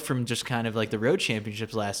 you know, from just kind of like the road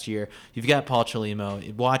championships last year, you've got Paul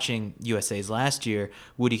Chelimo watching USA's last year,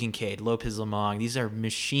 Woody Kincaid, Lopez Lomong. These are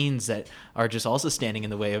machines that are just also standing in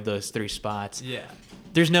the way of those 3 spots. Yeah.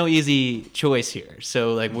 There's no easy choice here.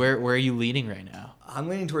 So like where are you leaning right now? I'm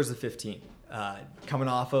leaning towards the 15. Coming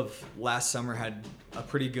off of last summer, had a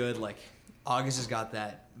pretty good, like August has got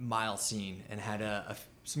that mile scene and had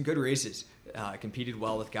some good races. Competed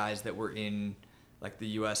well with guys that were in like the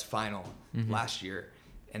U.S. final last year.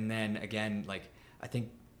 And then again, like I think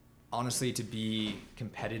honestly to be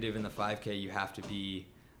competitive in the 5K, you have to be,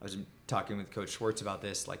 I was talking with Coach Schwartz about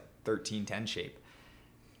this, like 13:10 shape.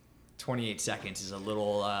 28 seconds is a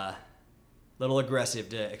little aggressive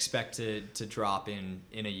to expect to drop in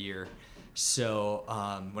a year. So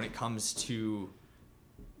when it comes to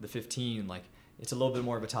the 15, like it's a little bit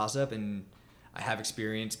more of a toss-up, and I have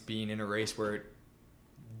experience being in a race where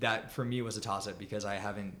that for me was a toss-up because I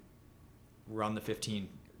haven't run the 15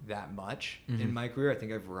 that much in my career. I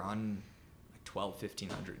think I've run like 12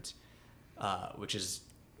 1500s, which is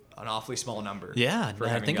an awfully small number. Yeah,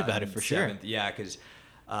 I think about it for 7th. Sure. Yeah, because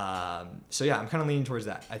so yeah, I'm kind of leaning towards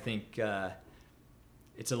that. I think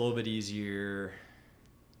it's a little bit easier.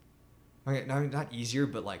 Okay, not easier,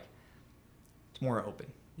 but like it's more open.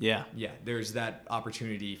 Yeah. Yeah, there's that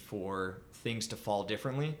opportunity for things to fall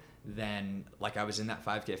differently than like I was in that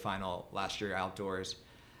 5K final last year outdoors.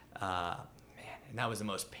 Man, and that was the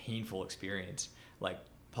most painful experience. Like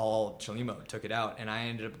Paul Chalimo took it out, and I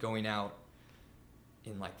ended up going out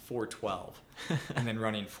in like 4:12 and then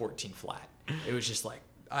running 14 flat. It was just like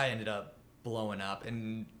I ended up blowing up,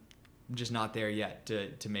 and I'm just not there yet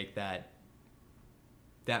to make that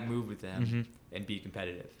move with them and be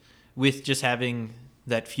competitive. With just having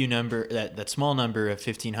that small number of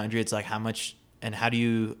 1500s, like how much and how do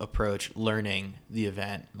you approach learning the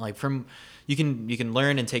event? Like you can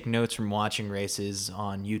learn and take notes from watching races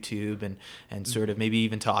on YouTube and sort of maybe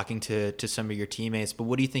even talking to some of your teammates, but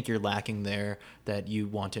what do you think you're lacking there that you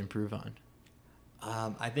want to improve on?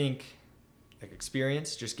 I think like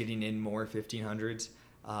experience, just getting in more 1500s,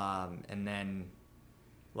 and then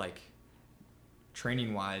like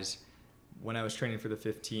training wise, when I was training for the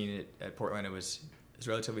 15 at Portland, it was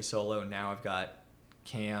relatively solo. Now I've got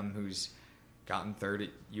Cam, who's gotten third at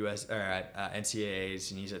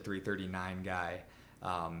NCAAs, and he's a 339 guy.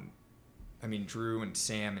 I mean, Drew and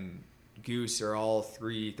Sam and Goose are all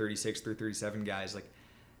 336, 337 guys. Like,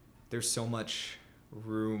 there's so much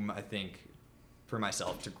room, I think, for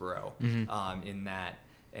myself to grow in that,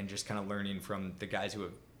 and just kind of learning from the guys who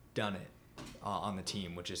have done it on the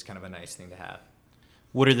team, which is kind of a nice thing to have.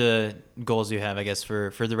 What are the goals you have, I guess,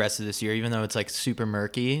 for the rest of this year, even though it's like super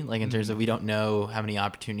murky, like in terms of we don't know how many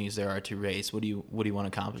opportunities there are to race? What do you want to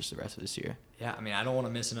accomplish the rest of this year? Yeah, I mean, I don't want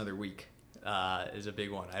to miss another week. Is a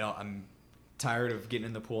big one. I'm tired of getting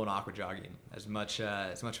in the pool and aqua jogging. As much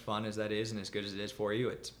fun as that is, and as good as it is for you,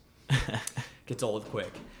 it gets old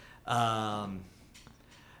quick.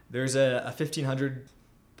 There's a 1500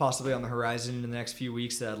 possibly on the horizon in the next few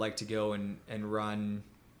weeks that I'd like to go and run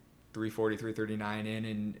 340, 339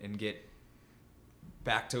 in and get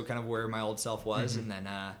back to kind of where my old self was. And then,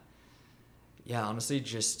 honestly,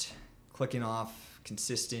 just clicking off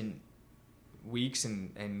consistent weeks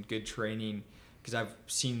and good training, because I've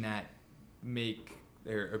seen that make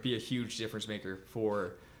or be a huge difference maker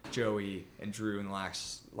for Joey and Drew in the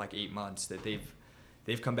last like 8 months, that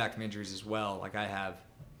they've come back from injuries as well. Like I have.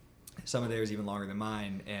 Some of theirs even longer than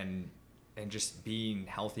mine, and just being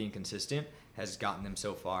healthy and consistent has gotten them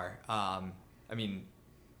so far. I mean,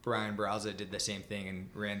 Brian Barraza did the same thing and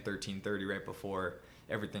ran 13:30 right before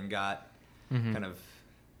everything got kind of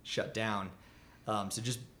shut down. So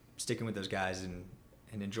just sticking with those guys and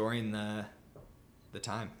enjoying the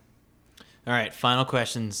time. All right, final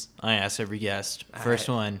questions I ask every guest. First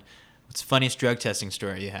one, what's the funniest drug testing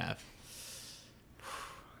story you have?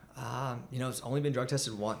 It's only been drug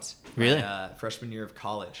tested once. Really? My, freshman year of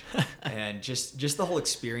college. And just the whole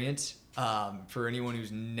experience, for anyone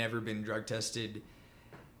who's never been drug tested,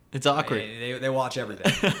 it's awkward. They watch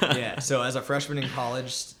everything. Yeah. So as a freshman in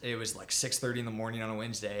college, it was like 6:30 in the morning on a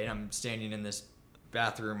Wednesday, and I'm standing in this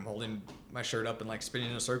bathroom holding my shirt up and like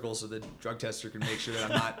spinning in a circle so the drug tester can make sure that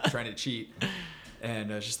I'm not trying to cheat.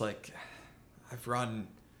 And I was just like, I've run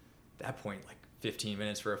at that point like 15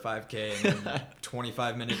 minutes for a 5K and then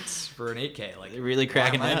 25 minutes for an 8K. Like, they're really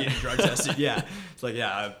cracking why am I down. getting drug tested? Yeah. It's like,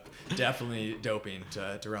 yeah, definitely doping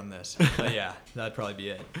to run this. But yeah, that'd probably be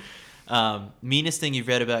it. Meanest thing you've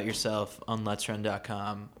read about yourself on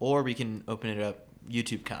Let'sRun.com, or we can open it up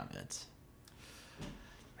YouTube comments.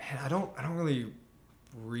 Man, I don't really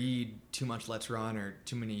read too much Let's Run or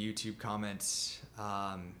too many YouTube comments.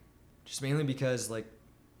 Just mainly because like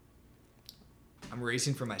I'm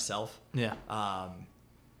racing for myself. Yeah.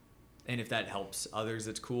 And if that helps others,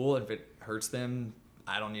 it's cool. If it hurts them,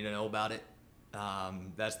 I don't need to know about it.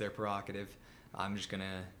 That's their prerogative. I'm just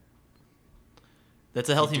gonna. That's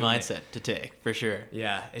a healthy mindset to take, for sure.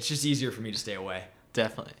 Yeah, it's just easier for me to stay away.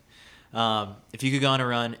 Definitely. If you could go on a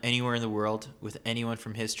run anywhere in the world with anyone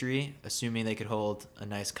from history, assuming they could hold a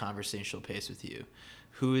nice conversational pace with you,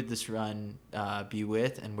 who would this run be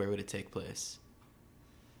with, and where would it take place?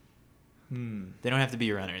 They don't have to be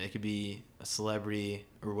a runner. They could be a celebrity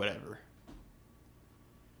or whatever.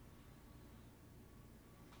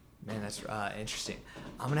 Man, that's interesting.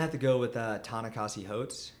 I'm going to have to go with Ta-Nehisi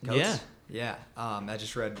Coates. Yeah. Yeah. I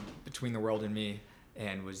just read Between the World and Me,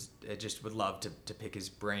 and I just would love to pick his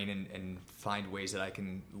brain and find ways that I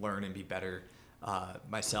can learn and be better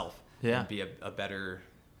myself. Yeah. And be a better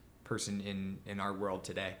person in our world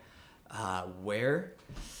today. Where?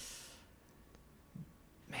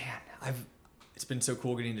 Man, it's been so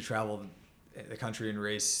cool getting to travel the country and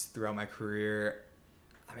race throughout my career.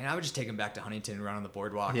 I mean, I would just take him back to Huntington and run on the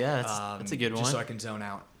boardwalk. Yeah, that's a good one. Just so I can zone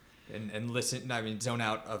out and listen. I mean, zone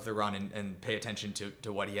out of the run and pay attention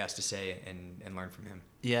to what he has to say and learn from him.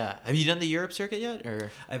 Yeah. Have you done the Europe circuit yet? Or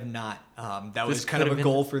I have not. That was kind of a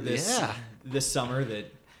goal for this Yeah. this summer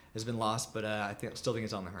that has been lost, but I still think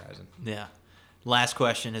it's on the horizon. Yeah. Last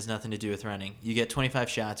question has nothing to do with running. You get 25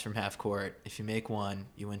 shots from half court. If you make one,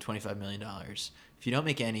 you win $25 million. If you don't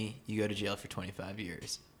make any, you go to jail for 25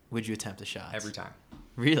 years. Would you attempt the shots? Every time.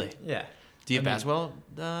 Really? Yeah. Do you have basketball?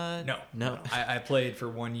 No. I played for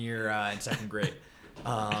 1 year in second grade.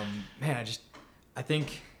 Man, I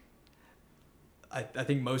think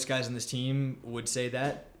most guys on this team would say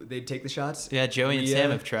that they'd take the shots. Yeah, Joey and Sam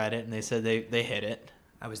have tried it, and they said they hit it.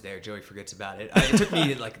 I was there. Joey forgets about it. It took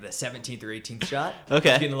me like the 17th or 18th shot. Okay.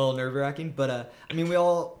 It was getting a little nerve wracking, but I mean, we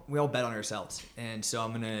all bet on ourselves, and so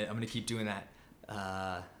I'm gonna keep doing that.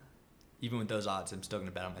 Even with those odds, I'm still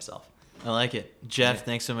gonna bet on myself. I like it, Jeff.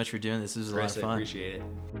 Thanks so much for doing this. This was a lot of fun. I appreciate it.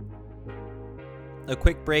 A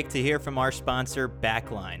quick break to hear from our sponsor,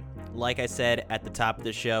 Backline. Like I said at the top of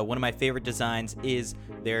the show, one of my favorite designs is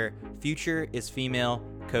their Future is Female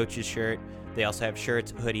Coaches shirt. They also have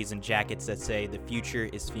shirts, hoodies, and jackets that say the future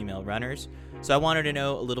is female runners. So I wanted to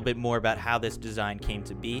know a little bit more about how this design came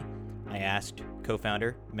to be. I asked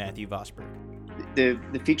co-founder Matthew Vosberg. The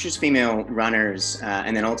Futures Female Runners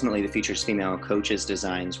and then ultimately the Futures Female Coaches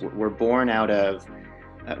designs were born out of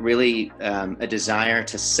really a desire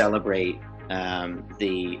to celebrate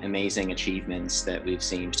the amazing achievements that we've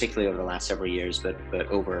seen, particularly over the last several years, but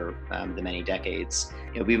over the many decades.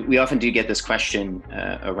 We often do get this question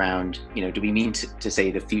around, do we mean to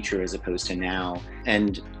say the future as opposed to now?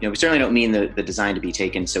 And we certainly don't mean the design to be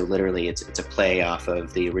taken so literally. It's a play off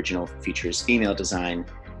of the original Futures Female design.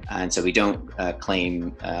 And so we don't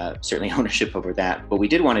claim certainly ownership over that. What we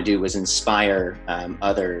did want to do was inspire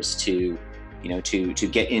others to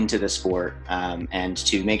get into the sport and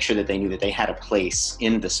to make sure that they knew that they had a place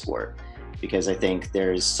in the sport. Because I think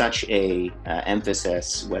there's such a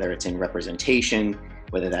emphasis, whether it's in representation,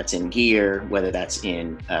 whether that's in gear, whether that's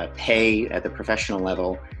in pay at the professional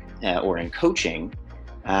level or in coaching.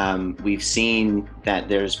 We've seen that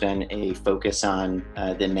there's been a focus on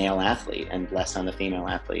the male athlete and less on the female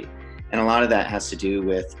athlete. And a lot of that has to do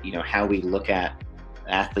with, how we look at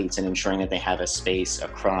athletes and ensuring that they have a space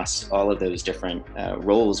across all of those different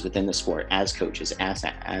roles within the sport as coaches, as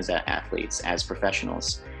athletes, as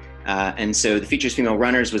professionals. And so the Futures Female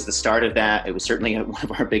Runners was the start of that. It was certainly one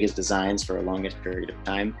of our biggest designs for a longest period of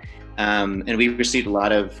time. And we received a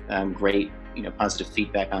lot of great, positive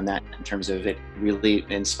feedback on that in terms of it really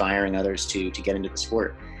inspiring others to get into the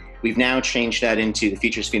sport. We've now changed that into the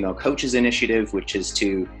Futures Female Coaches Initiative, which is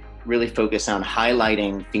to really focus on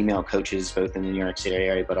highlighting female coaches both in the New York City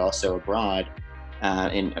area but also abroad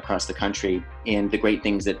across the country, and the great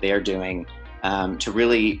things that they're doing to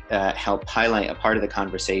really help highlight a part of the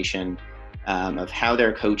conversation of how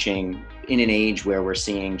they're coaching in an age where we're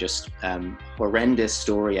seeing just horrendous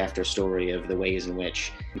story after story of the ways in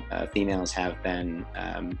which females have been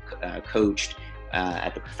coached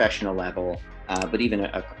at the professional level, but even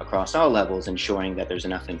across all levels, ensuring that there's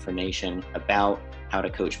enough information about how to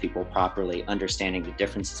coach people properly, understanding the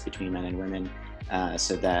differences between men and women,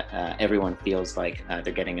 so that everyone feels like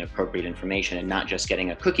they're getting appropriate information and not just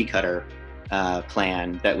getting a cookie cutter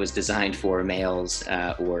plan that was designed for males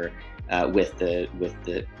or with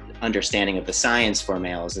the understanding of the science for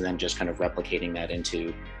males, and then just kind of replicating that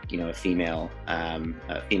into a female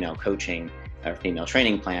coaching or female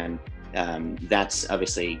training plan. That's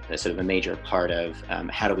obviously sort of a major part of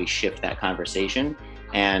how do we shift that conversation,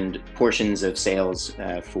 and portions of sales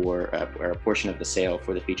or a portion of the sale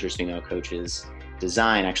for the Futures Female Coaches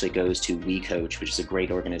design actually goes to We Coach, which is a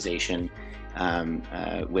great organization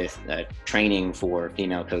with training for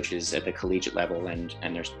female coaches at the collegiate level, and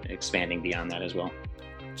they're expanding beyond that as well.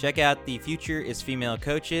 Check out the Future is Female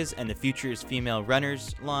Coaches and the Future is Female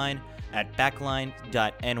Runners line at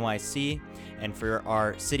backline.nyc. And for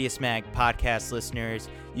our Citius Mag podcast listeners,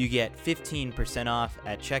 you get 15% off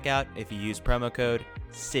at checkout if you use promo code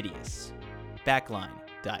Citius.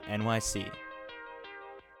 Backline.nyc.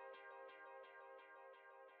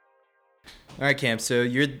 All right, Cam, so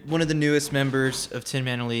you're one of the newest members of Tin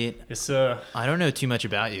Man Elite. Yes, sir. I don't know too much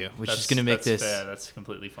about you, which is going to make this... fair. That's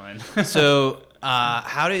completely fine. So,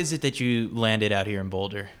 how is it that you landed out here in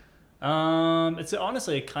Boulder? It's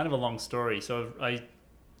honestly kind of a long story. So I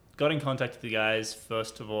got in contact with the guys,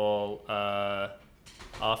 first of all,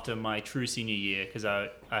 after my true senior year, because I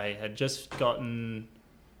had just gotten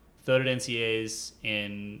third at NCAAs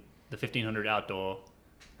in the 1500 outdoor.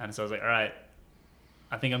 And so I was like, all right,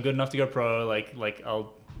 I think I'm good enough to go pro. Like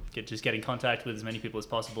I'll get in contact with as many people as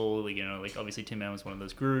possible. Obviously Tin Man was one of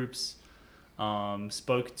those groups.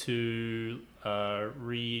 Spoke to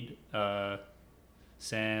Reed,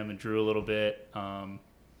 Sam, and Drew a little bit, and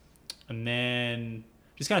then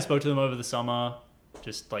just kind of spoke to them over the summer,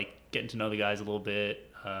 just like getting to know the guys a little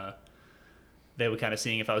bit. they were kind of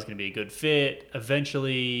seeing if I was going to be a good fit.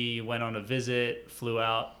 Eventually went on a visit, flew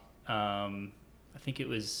out. I think it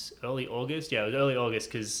was early August. Yeah, it was early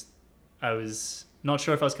August because I was not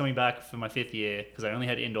sure if I was coming back for my 5th year because I only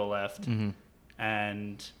had indoor left.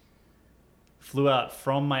 And flew out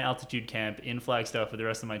from my altitude camp in Flagstaff with the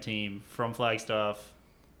rest of my team from Flagstaff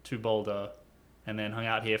to Boulder, and then hung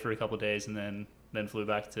out here for a couple of days, and then flew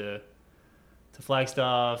back to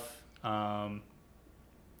Flagstaff. And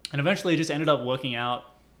eventually just ended up working out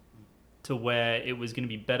to where it was going to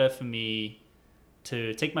be better for me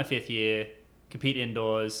to take my 5th year, compete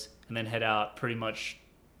indoors, and then head out pretty much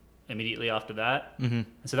immediately after that. And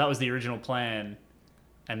so that was the original plan.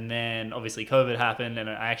 And then obviously COVID happened, and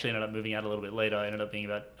I actually ended up moving out a little bit later. I ended up being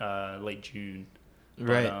about late June.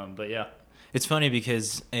 But yeah. It's funny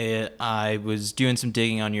because I was doing some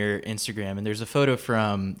digging on your Instagram, and there's a photo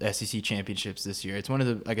from the SEC Championships this year. It's one of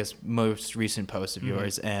the, I guess, most recent posts of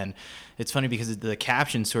yours. And it's funny because the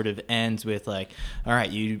caption sort of ends with like, all right,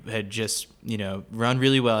 you had just, run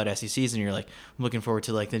really well at SECs, and you're like, I'm looking forward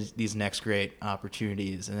to like these next great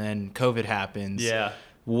opportunities. And then COVID happens,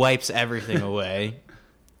 wipes everything away.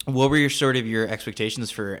 What were your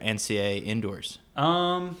expectations for NCAA indoors?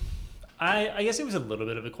 I guess it was a little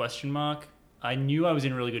bit of a question mark. I knew I was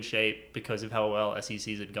in really good shape because of how well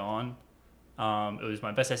SECs had gone. It was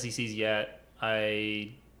my best SECs yet.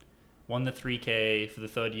 I won the 3K for the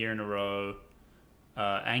 3rd year in a row,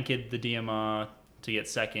 anchored the DMR to get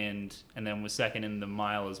second, and then was second in the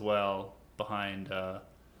mile as well behind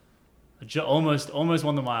almost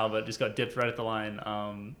won the mile, but just got dipped right at the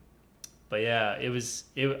line. But yeah,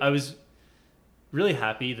 I was really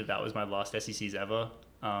happy that was my last SECs ever.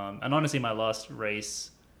 And honestly, my last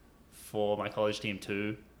race for my college team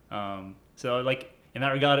too. So like in that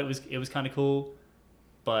regard, it was kind of cool,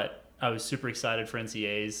 but I was super excited for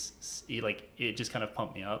NCAAs. It just kind of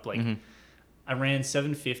pumped me up. I ran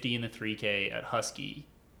 750 in the 3K at Husky,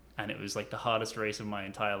 and it was like the hardest race of my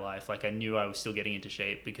entire life. Like I knew I was still getting into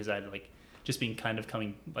shape because I'd just been kind of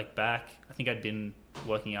coming back. I think I'd been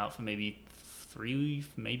working out for maybe 3,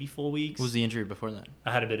 maybe 4 weeks. What was the injury before that?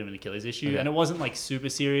 I had a bit of an Achilles issue, and it wasn't super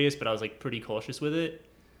serious, but I was pretty cautious with it.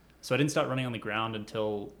 So I didn't start running on the ground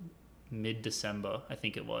until mid-December, I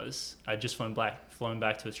think it was. I'd just flown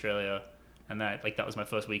back to Australia, and that was my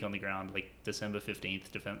first week on the ground, December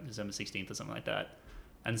 15th, December 16th or something like that.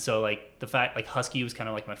 And so the fact Husky was kind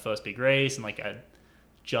of my first big race, and I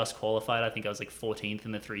just qualified. I think I was 14th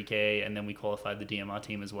in the 3K, and then we qualified the DMR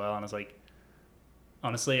team as well. And I was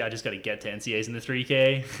honestly, I just got to get to NCAAs in the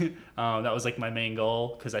 3K. That was my main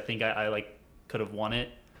goal because I think I could have won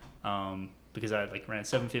it because I ran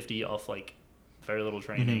 750 off very little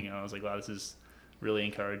training, and I was wow, this is really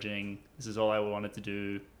encouraging. This is all I wanted to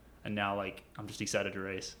do, and now I'm just excited to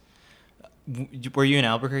race. Were you in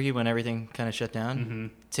Albuquerque when everything kind of shut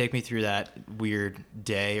down? Take me through that weird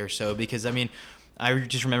day or so, because I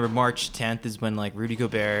just remember March 10th is when Rudy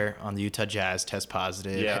Gobert on the Utah Jazz test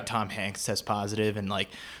positive, Tom Hanks test positive, and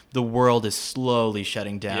the world is slowly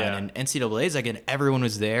shutting down. And NCAA's everyone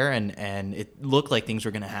was there, and it looked like things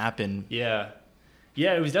were going to happen. Yeah,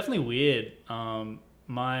 it was definitely weird.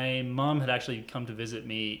 My mom had actually come to visit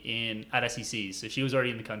me at SEC, so she was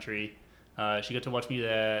already in the country. She got to watch me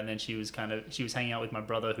there, and then she was hanging out with my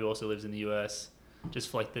brother who also lives in the US, just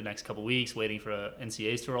for the next couple weeks, waiting for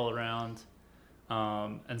NCAAs to roll around.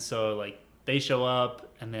 And so they show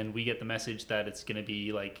up, and then we get the message that it's going to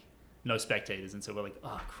be no spectators. And so we're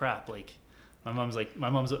oh crap. My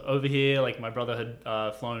mom's over here. My brother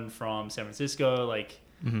had, flown from San Francisco.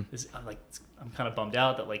 I'm kind of bummed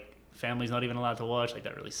out that family's not even allowed to watch.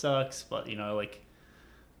 That really sucks. But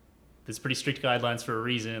there's pretty strict guidelines for a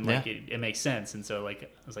reason. It makes sense. And so I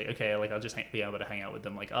was okay, I'll just be able to hang out with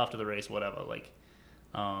them after the race, whatever.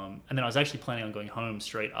 And then I was actually planning on going home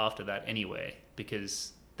straight after that anyway,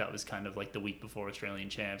 because that was kind of the week before Australian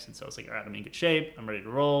champs. And so I was all right, I'm in good shape, I'm ready to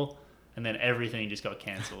roll. And then everything just got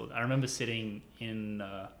canceled. I remember sitting in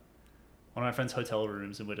one of my friend's hotel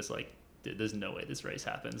rooms, and we're just dude, there's no way this race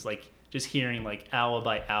happens. Just hearing hour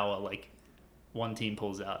by hour, one team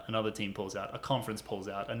pulls out, another team pulls out, a conference pulls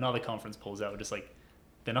out, another conference pulls out. We're just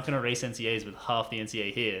they're not going to race NCAAs with half the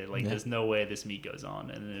NCAA here. There's no way this meet goes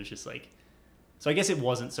on. And it was just so I guess it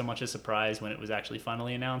wasn't so much a surprise when it was actually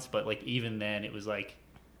finally announced, but even then it was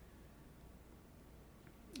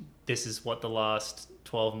this is what the last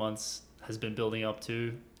 12 months has been building up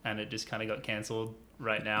to, and it just kind of got canceled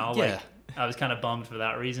right now. I was kind of bummed for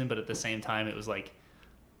that reason, but at the same time it was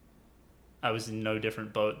I was in no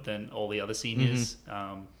different boat than all the other seniors.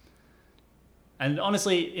 And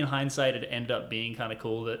honestly, in hindsight, it ended up being kind of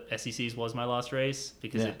cool that SECs was my last race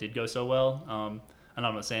because it did go so well. and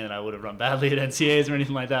I'm not saying that I would have run badly at NCAAs or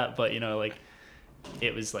anything like that, but like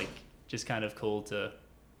it was like just kind of cool to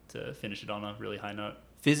finish it on a really high note.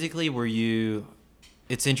 Physically,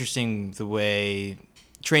 it's interesting the way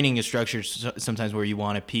training is structured sometimes, where you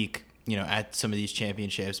want to peak, at some of these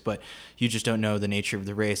championships, but you just don't know the nature of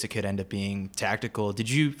the race. It could end up being tactical. Did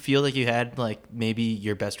you feel like you had like maybe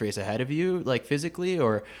your best race ahead of you, like physically,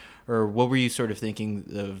 or what were you sort of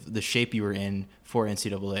thinking of the shape you were in for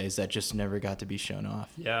NCAAs that just never got to be shown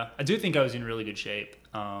off? Yeah, I do think I was in really good shape.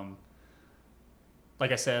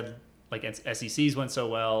 Like I said, like SECs went so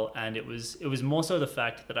well, and it was more so the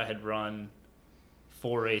fact that I had run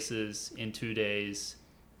 4 races in 2 days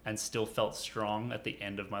and still felt strong at the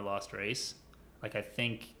end of my last race. Like I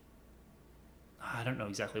don't know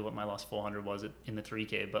exactly what my last 400 was in the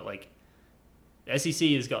 3K, but like SEC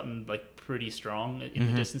has gotten like pretty strong in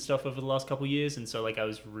the distance stuff over the last couple of years, and so like I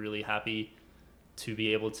was really happy to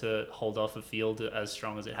be able to hold off a field as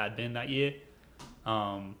strong as it had been that year.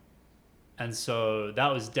 And so that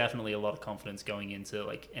was definitely a lot of confidence going into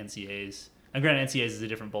like NCAAs. And granted, NCAAs is a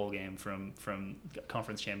different ball game from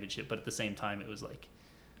conference championship, but at the same time, it was like,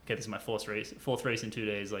 okay, this is my fourth race in 2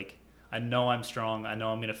 days. Like, I know I'm strong. I know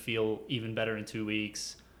I'm going to feel even better in 2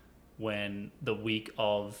 weeks, when the week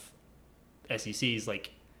of SECs like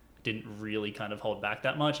didn't really kind of hold back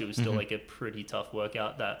that much. It was still like a pretty tough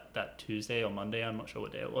workout that Tuesday or Monday. I'm not sure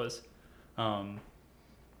what day it was.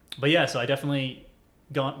 But yeah, so I definitely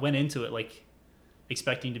went into it like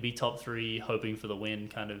expecting to be top 3, hoping for the win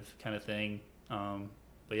kind of thing.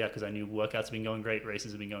 But yeah, because I knew workouts have been going great,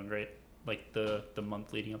 races have been going great, like the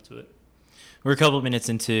month leading up to it. We're a couple of minutes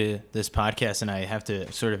into this podcast, and I have to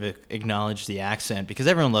sort of acknowledge the accent, because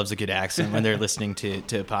everyone loves a good accent when they're listening to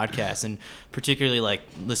a podcast, and particularly like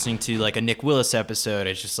listening to like a Nick Willis episode.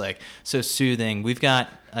 It's just like so soothing. We've got,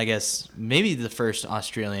 I guess, maybe the first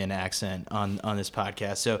Australian accent on this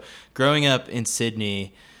podcast. So growing up in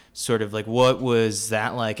Sydney, sort of like what was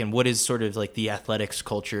that like, and what is sort of like the athletics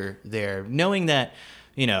culture there, knowing that,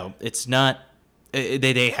 it's not,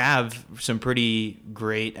 they have some pretty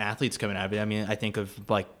great athletes coming out of it. I mean, I think of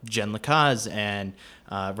like Jen Lacaze and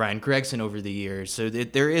Ryan Gregson over the years. So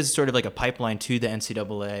there is sort of like a pipeline to the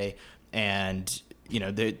NCAA, and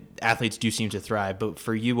the athletes do seem to thrive. But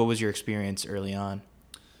for you, what was your experience early on?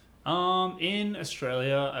 In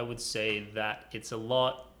Australia, I would say that it's a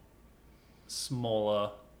lot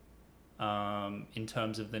smaller in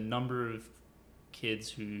terms of the number of kids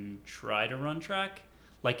who try to run track.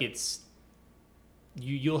 Like it's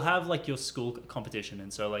you'll have like your school competition,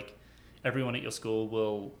 and so like everyone at your school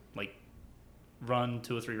will like run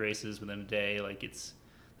 2 or 3 races within a day. Like it's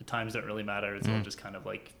the times don't really matter. It's all just kind of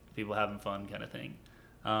like people having fun kind of thing.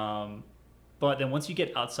 But then once you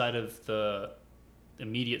get outside of the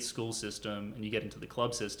immediate school system and you get into the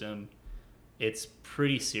club system, it's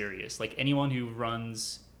pretty serious. Like anyone who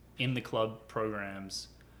runs in the club programs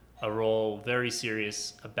are all very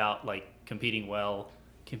serious about like competing well,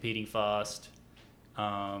 competing fast,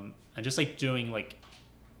 and just like doing like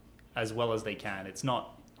as well as they can. It's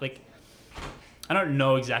not like, I don't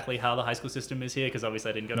know exactly how the high school system is here, because obviously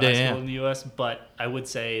I didn't go to high school in the US, but I would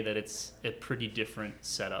say that it's a pretty different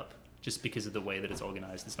setup just because of the way that it's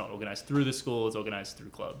organized. It's not organized through the school, it's organized through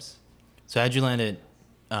clubs. So how'd you land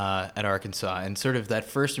at Arkansas, and sort of that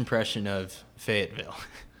first impression of Fayetteville?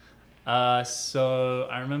 So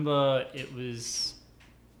I remember it was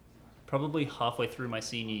probably halfway through my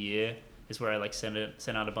senior year is where I like sent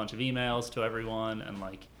out a bunch of emails to everyone, and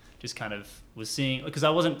like just kind of was seeing, because I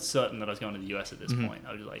wasn't certain that I was going to the US at this point.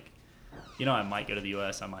 I was like, I might go to the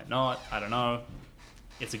US, I might not, I don't know.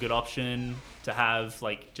 It's a good option to have,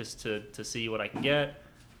 like, just to see what I can get.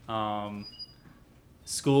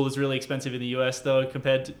 School is really expensive in the US though,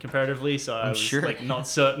 comparatively, so I was like not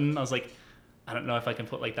certain. I was like, I don't know if I can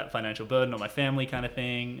put like that financial burden on my family kind of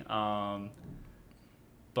thing.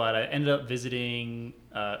 But I ended up visiting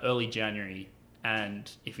early January, and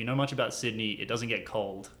if you know much about Sydney, it doesn't get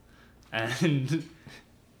cold. And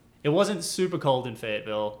it wasn't super cold in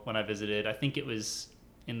Fayetteville when I visited. I think it was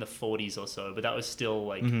in the 40s or so, but that was still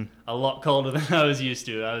like a lot colder than I was used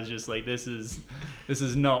to. I was just like, this is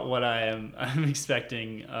not what I'm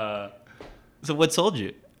expecting. So what sold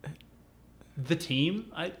you? The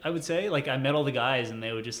team, I would say. Like I met all the guys, and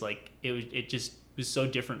they were just like, it just was so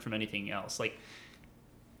different from anything else. Like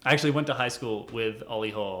I actually went to high school with Ollie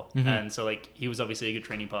Hoare, and so like he was obviously a good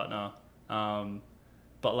training partner.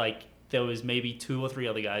 But like there was maybe 2 or 3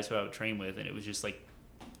 other guys who I would train with, and it was just like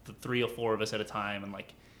the 3 or 4 of us at a time, and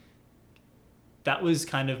like that was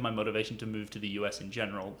kind of my motivation to move to the US in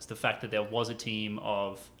general, was the fact that there was a team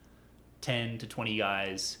of 10 to 20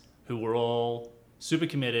 guys who were all super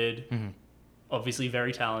committed, obviously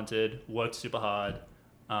very talented, worked super hard.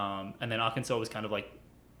 And then Arkansas was kind of like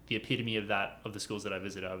the epitome of that, of the schools that I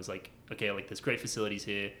visited. I was like, okay, like there's great facilities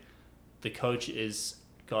here. The coach is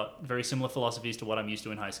got very similar philosophies to what I'm used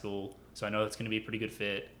to in high school, so I know it's going to be a pretty good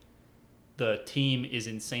fit. The team is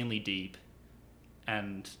insanely deep,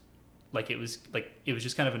 and it was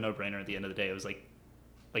just kind of a no-brainer at the end of the day. It was like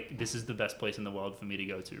this is the best place in the world for me to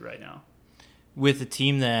go to right now. With a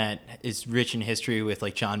team that is rich in history with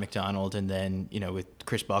like John McDonald and then, with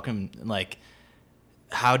Chris Balcom, like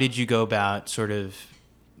how did you go about sort of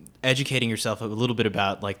educating yourself a little bit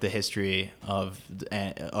about like the history of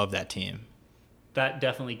that team? That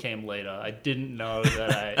definitely came later. I didn't know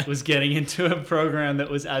that I was getting into a program that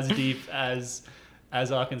was as deep as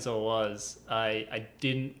Arkansas was. I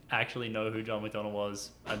didn't actually know who John McDonald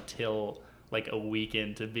was until like a week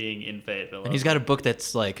into being in Fayetteville. And he's got a book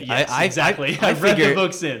that's like, yes, exactly. I've read the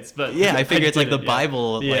book since, but yeah, I figure it's like the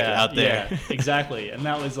Bible out there. Yeah, exactly. And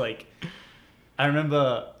that was like, I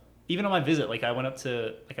remember even on my visit, like I went up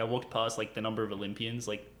to, like I walked past like the number of Olympians,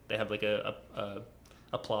 like they have like a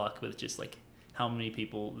plaque with just like how many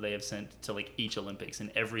people they have sent to like each Olympics,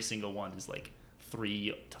 and every single one is like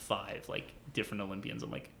 3 to 5 like different Olympians.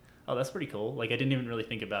 I'm like, oh, that's pretty cool. Like I didn't even really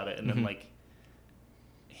think about it. And then like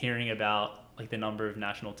hearing about like the number of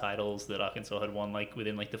national titles that Arkansas had won like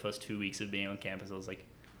within like the first 2 weeks of being on campus, I was like,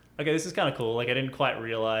 okay, this is kind of cool. Like I didn't quite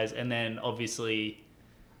realize. And then obviously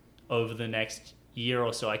over the next year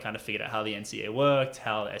or so, I kind of figured out how the NCAA worked,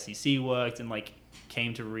 how the SEC worked, and like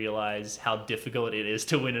came to realize how difficult it is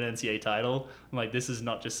to win an NCAA title. I'm like, this is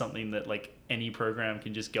not just something that like any program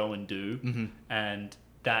can just go and do. And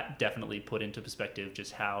that definitely put into perspective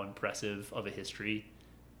just how impressive of a history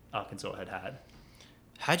Arkansas had.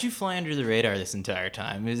 How'd you fly under the radar this entire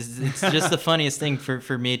time? It's just the funniest thing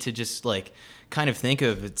for me to just like kind of think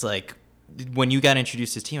of. It's like when you got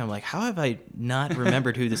introduced to this team, I'm like, how have I not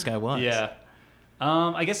remembered who this guy was? Yeah.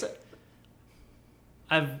 I guess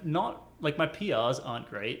I've not, like my PRs aren't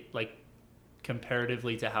great, like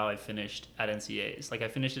comparatively to how I finished at NCAAs. Like I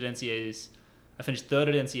finished third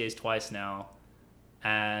at NCAAs twice now,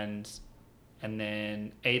 and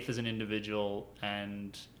then 8th as an individual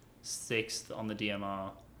and 6th on the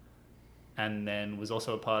DMR, and then was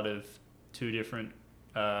also a part of 3 different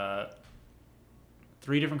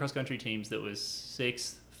cross-country teams that was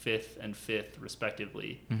 6th, 5th, and 5th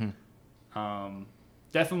respectively.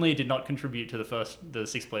 Definitely did not contribute to the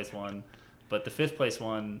 6th place one, but the 5th place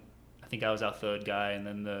one, I think I was our 3rd guy, and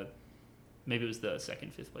then maybe it was the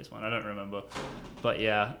 2nd, 5th place one. I don't remember, but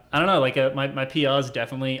yeah, I don't know. Like my PRs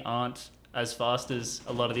definitely aren't as fast as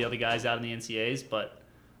a lot of the other guys out in the NCAAs, but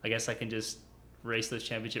I guess I can just race those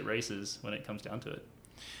championship races when it comes down to it.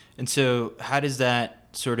 And so how does that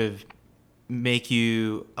sort of make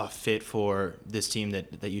you a fit for this team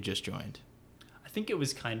that you just joined? I think it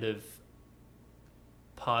was kind of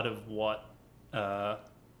part of what the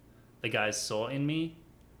guys saw in me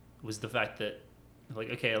was the fact that like,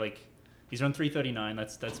 okay, like he's run 3:39.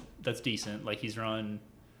 That's decent. Like he's run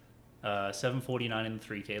 7:49 in the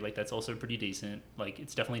 3K. Like that's also pretty decent. Like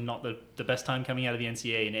it's definitely not the best time coming out of the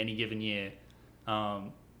NCAA in any given year.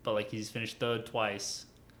 But like he's finished 3rd twice.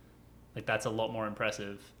 Like that's a lot more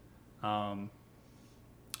impressive. And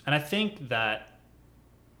I think that,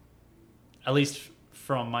 at least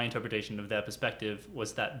from my interpretation of their perspective,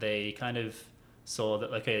 was that they kind of saw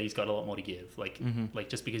that, okay, he's got a lot more to give. Like, like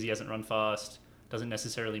just because he hasn't run fast doesn't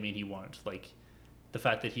necessarily mean he won't. Like the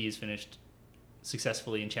fact that he has finished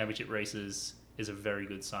successfully in championship races is a very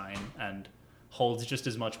good sign and holds just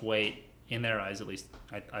as much weight in their eyes, at least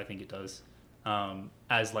I think it does,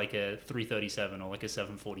 as like a 3:37 or like a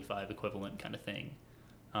 7:45 equivalent kind of thing.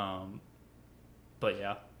 But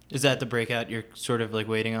yeah. Is that the breakout you're sort of like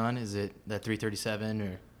waiting on? Is it that 3:37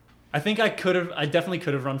 or? I think I definitely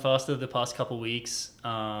could have run faster the past couple weeks.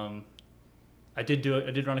 I did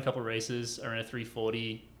run a couple races around a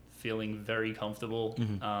 3:40, feeling very comfortable.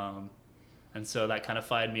 And so that kind of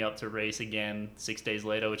fired me up to race again 6 days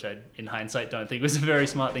later, which I, in hindsight, don't think was a very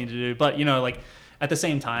smart thing to do. But, like, at the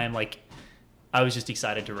same time, like, I was just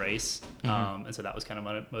excited to race. And so that was kind of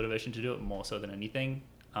my motivation to do it more so than anything.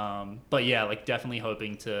 But, yeah, like, definitely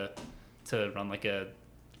hoping to run, like, a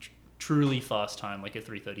truly fast time, like a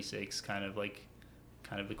 3:36 kind of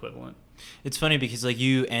equivalent. It's funny because like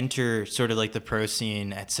you enter sort of like the pro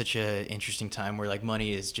scene at such a interesting time where like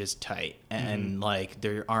money is just tight and like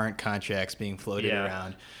there aren't contracts being floated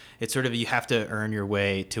around. It's sort of, you have to earn your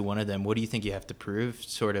way to one of them. What do you think you have to prove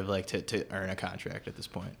sort of like to earn a contract at this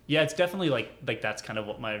point? Yeah, it's definitely like that's kind of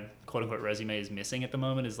what my quote unquote resume is missing at the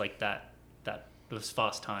moment, is like that those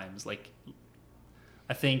fast times. Like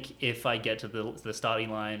I think if I get to the starting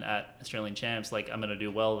line at Australian Champs, like I'm going to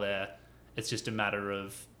do well there. It's just a matter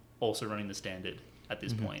of also running the standard at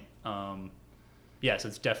this point. Yeah, so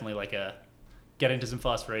it's definitely like a get into some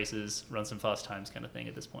fast races, run some fast times kind of thing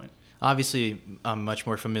at this point. Obviously, I'm much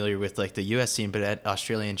more familiar with like the U.S. scene, but at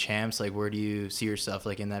Australian Champs, like where do you see yourself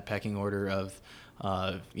like in that pecking order of,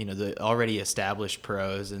 the already established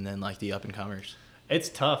pros and then like the up and comers? It's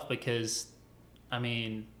tough because, I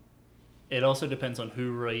mean, it also depends on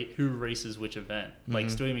who races which event. Like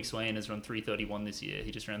Stewie McSwain has run 3:31 this year.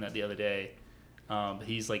 He just ran that the other day.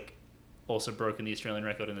 He's like also broken the Australian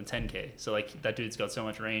record in the 10K. So like that dude's got so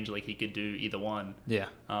much range, like he could do either one. Yeah.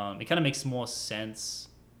 It kind of makes more sense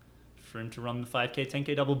for him to run the 5K,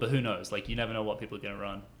 10K double, but who knows? Like you never know what people are going to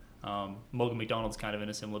run. Morgan McDonald's kind of in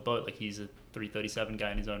a similar boat. Like he's a 3:37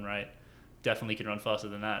 guy in his own right. Definitely can run faster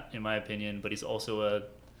than that, in my opinion, but he's also a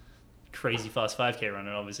crazy fast 5K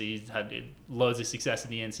runner. Obviously, he's had loads of success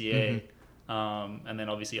in the NCAA. And then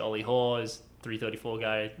obviously Ollie Hoare is 3:34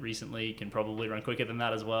 guy recently, can probably run quicker than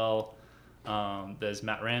that as well. There's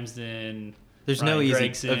Matt Ramsden. There's Ryan no easy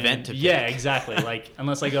Gregson. event to pick. Yeah, exactly. Like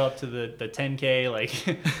unless I go up to the 10K, like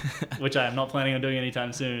which I am not planning on doing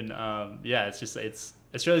anytime soon. Yeah, it's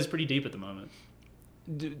Australia's pretty deep at the moment.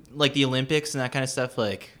 Like the Olympics and that kind of stuff.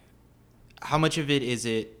 Like, how much of it is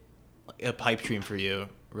it a pipe dream for you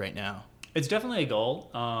right now? It's definitely a goal.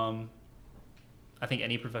 I think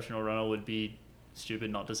any professional runner would be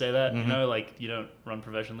stupid not to say that. Like you don't run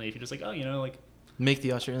professionally if you're just like, like make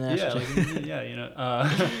the Australian national team.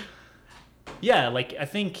 Yeah, like I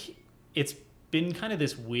think it's been kind of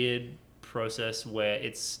this weird process where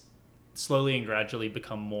it's slowly and gradually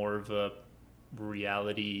become more of a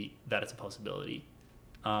reality that it's a possibility.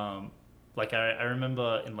 Like I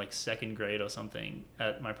remember in like second grade or something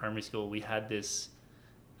at my primary school, we had this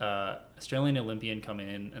Australian Olympian come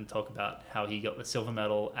in and talk about how he got the silver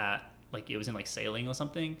medal at like it was in like sailing or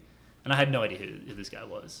something. And I had no idea who this guy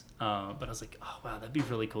was. But I was like, oh, wow, that'd be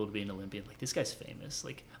really cool to be an Olympian. Like, this guy's famous.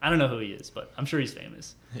 Like, I don't know who he is, but I'm sure he's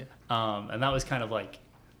famous. Yeah. And that was kind of like,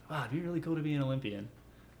 wow, it'd be really cool to be an Olympian.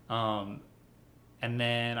 And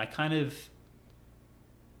then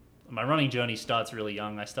my running journey starts really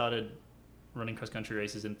young. I started running cross-country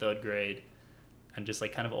races in third grade and just,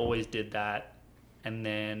 like, kind of always did that. And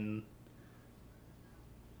then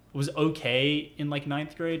was okay in like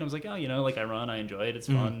ninth grade. I was like, oh, like I run, I enjoy it. It's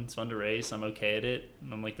fun. It's fun to race. I'm okay at it.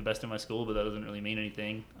 I'm like the best in my school, but that doesn't really mean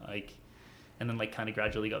anything. Like, and then like kind of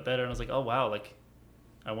gradually got better. And I was like, oh wow, like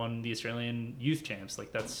I won the Australian youth champs.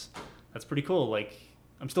 Like that's pretty cool. Like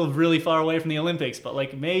I'm still really far away from the Olympics, but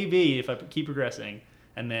like maybe if I keep progressing.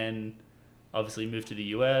 And then obviously moved to the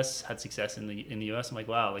US, had success in the US. I'm like,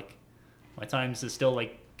 wow, like my times is still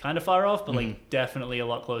like kind of far off, but like definitely a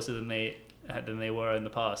lot closer than they were in the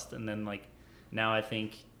past. And then like now I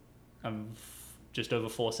think I'm just over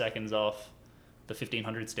 4 seconds off the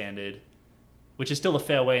 1500 standard, which is still a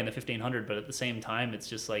fair way in the 1500, but at the same time it's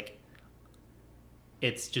just like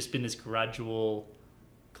it's just been this gradual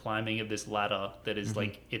climbing of this ladder that is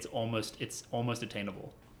like it's almost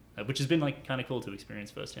attainable, which has been like kind of cool to experience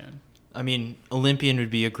firsthand. I mean, Olympian would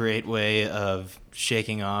be a great way of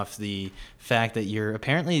shaking off the fact that you're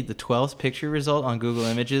apparently the 12th picture result on Google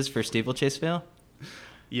Images for steeplechase fail.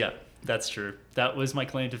 Yeah, that's true. That was my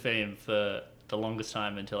claim to fame for the longest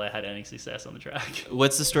time until I had any success on the track.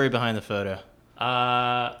 What's the story behind the photo?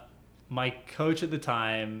 My coach at the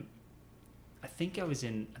time, I think I was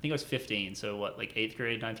 15, so what, like 8th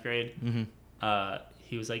grade, 9th grade?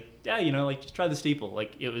 He was like, yeah, like just try the steeple.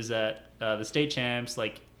 Like it was at the state champs,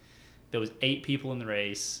 like there was 8 people in the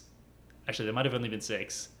race. Actually, there might have only been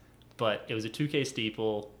 6, but it was a 2K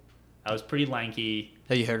steeple. I was pretty lanky.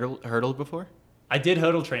 Have you hurdled before? I did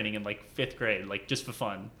hurdle training in like 5th grade, like just for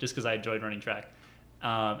fun, just because I enjoyed running track.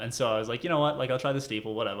 And so I was like, you know what, like I'll try the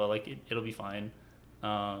steeple, whatever, like it'll be fine.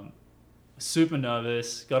 Super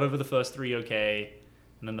nervous, got over the first 3 okay,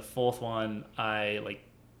 and then the 4th one, I like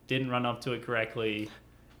didn't run up to it correctly,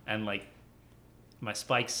 and like my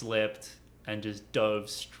spike slipped and just dove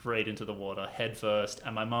straight into the water head first.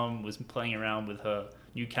 And my mom was playing around with her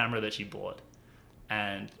new camera that she bought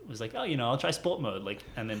and was like, oh, I'll try sport mode. Like,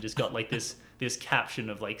 and then just got like this caption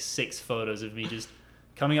of like 6 photos of me just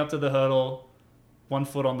coming up to the hurdle, 1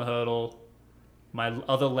 foot on the hurdle, my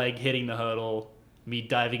other leg hitting the hurdle, me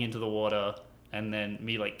diving into the water, and then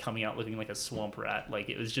me like coming out looking like a swamp rat. Like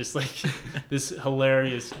it was just like this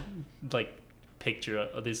hilarious like picture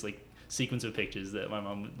of this like sequence of pictures that my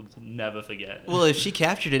mom will never forget. Well, if she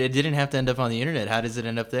captured it, it didn't have to end up on the internet. How does it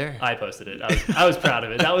end up there? I posted it. I was proud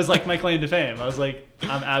of it. That was like my claim to fame. I was like,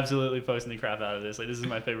 I'm absolutely posting the crap out of this. Like this is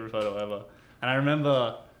my favorite photo ever. And I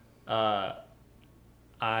remember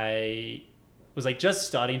I was like just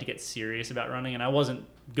starting to get serious about running, and I wasn't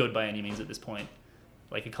good by any means at this point.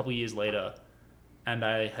 Like a couple years later, and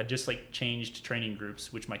I had just like changed training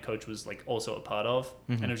groups, which my coach was like also a part of,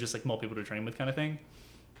 and it was just like more people to train with kind of thing.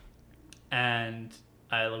 And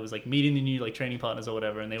I was like meeting the new like training partners or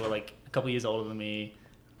whatever, and they were like a couple years older than me,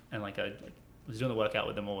 and like I was doing the workout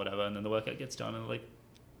with them or whatever, and then the workout gets done, and they're like,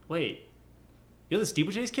 "Wait, you're the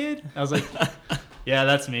steeplechase kid?" I was like, "Yeah,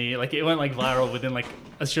 that's me." Like it went like viral within like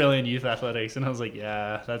Australian youth athletics, and I was like,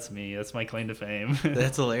 "Yeah, that's me. That's my claim to fame."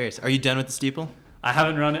 That's hilarious. Are you done with the steeple? I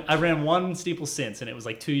haven't run it. I ran one steeple since, and it was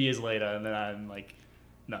like 2 years later, and then I'm like,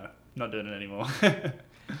 no, not doing it anymore.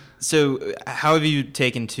 So, how have you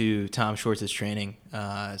taken to Tom Schwartz's training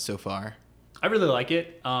so far? I really like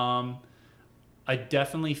it. I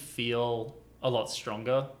definitely feel a lot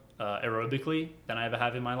stronger aerobically than I ever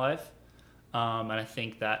have in my life, and I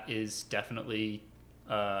think that is definitely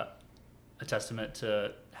a testament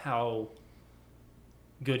to how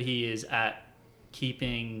good he is at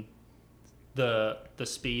keeping the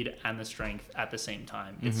speed and the strength at the same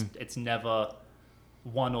time. It's never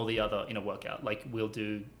one or the other in a workout. Like we'll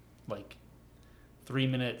do like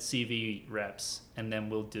 3-minute CV reps, and then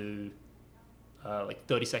we'll do like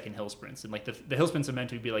 30-second hill sprints, and like the hill sprints are meant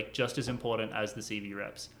to be like just as important as the CV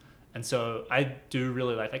reps. And so I do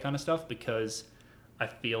really like that kind of stuff, because I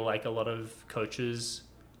feel like a lot of coaches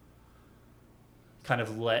kind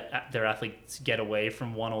of let their athletes get away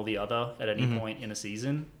from one or the other at any point in a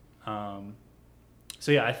season.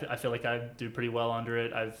 So yeah, I feel like I do pretty well under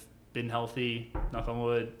it. I've been healthy, knock on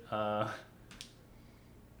wood.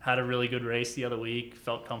 Had a really good race the other week,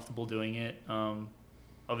 felt comfortable doing it.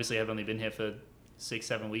 Obviously I've only been here for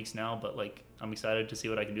 6-7 weeks now, but like I'm excited to see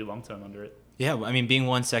what I can do long term under it. Yeah, I mean, being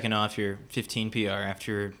 1 second off your 15 PR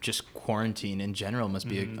after just quarantine in general must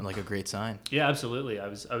be like a great sign. Yeah, absolutely. I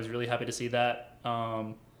was really happy to see that.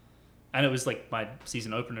 And it was like my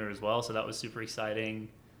season opener as well, so that was super exciting.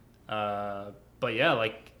 But yeah,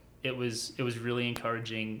 like it was really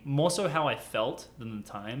encouraging, more so how I felt than the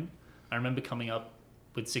time. I remember coming up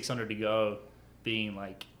with 600 to go being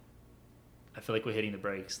like, I feel like we're hitting the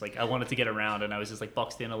brakes. Like I wanted to get around, and I was just like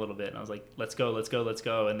boxed in a little bit, and I was like, let's go.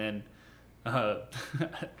 And then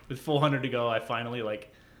with 400 to go, I finally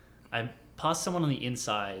I passed someone on the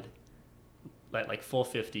inside at like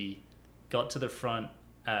 450, got to the front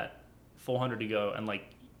at 400 to go, and like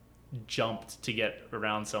jumped to get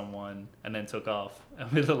around someone, and then took off.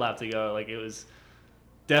 And with a lap to go, like it was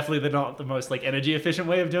definitely not the most like energy efficient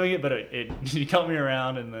way of doing it, but it got me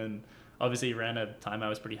around, and then obviously ran a time I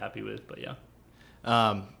was pretty happy with. But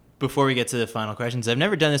yeah. Before we get to the final questions, I've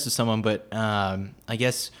never done this with someone, but I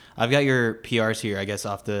guess I've got your PRs here, I guess,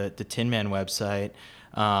 off the Tin Man website.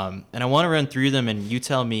 And I want to run through them, and you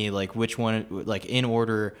tell me like which one, like in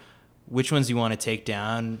order, which ones you want to take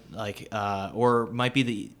down, like, or might be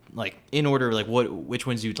the, like in order, like which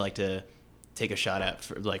ones you'd like to take a shot at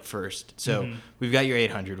for, like first. So we've got your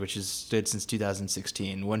 800, which has stood since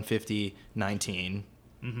 2016, 150, 19.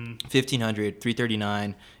 1500,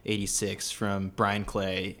 339, 86 from Brian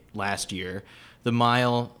Clay last year. The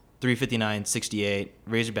mile, 359, 68,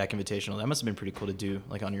 Razorback Invitational. That must have been pretty cool to do,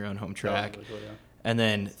 like on your own home track. Really cool, yeah. And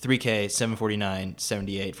then 3K, 749,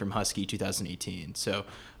 78 from Husky 2018. So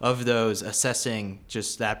of those, assessing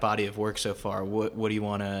just that body of work so far, what do you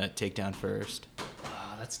want to take down first?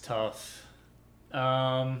 Oh, that's tough.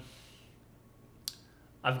 I've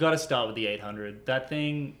got to start with the 800. That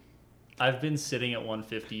thing, I've been sitting at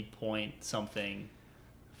 150 point something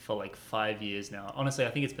for like 5 years now. Honestly,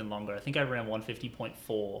 I think it's been longer. I think I ran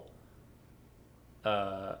 150.4.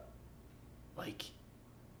 Like,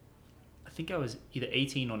 I think I was either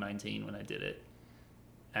 18 or 19 when I did it.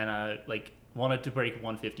 And I like wanted to break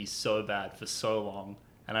 150 so bad for so long.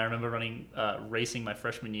 And I remember racing my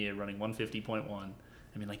freshman year, running 150.1.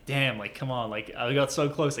 I mean, like, damn, like, come on. Like, I got so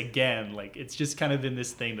close again. Like, it's just kind of been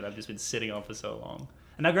this thing that I've just been sitting on for so long.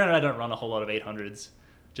 And now, granted, I don't run a whole lot of 800s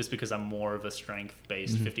just because I'm more of a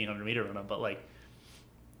strength-based 1,500-meter runner. But, like,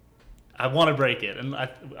 I want to break it. And I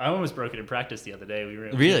almost broke it in practice the other day.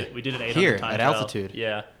 We did an 800 here time at trial. altitude.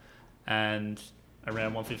 Yeah. And I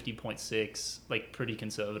ran 150.6, like, pretty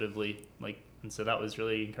conservatively. Like, and so that was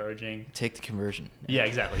really encouraging. Take the conversion. Yeah,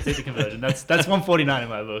 exactly. Take the conversion. That's 149 in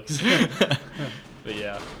my books. But,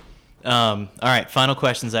 yeah. All right, final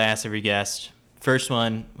questions I ask every guest. First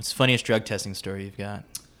one, what's the funniest drug testing story you've got?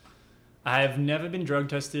 I've never been drug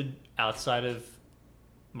tested outside of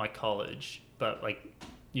my college, but like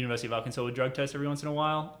University of Arkansas would drug test every once in a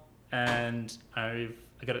while, and I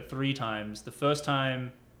got it 3 times. The first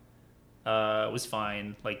time was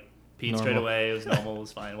fine, like peed straight away, it was normal, it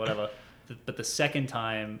was fine, whatever. But the second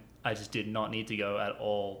time, I just did not need to go at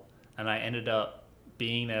all. And I ended up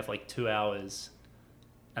being there for like 2 hours.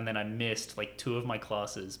 And then I missed like 2 of my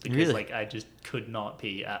classes because Really? like I just could not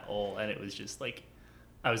pee at all. And it was just like,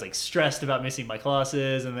 I was like stressed about missing my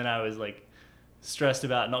classes. And then I was like stressed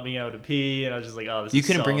about not being able to pee. And I was just like, oh, this You is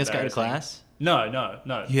couldn't so bring this guy to embarrassing. class?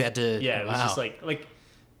 No. You had to. Yeah, it was wow. just like,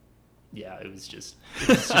 yeah, it was just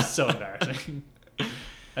so embarrassing.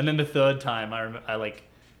 And then the third time, I like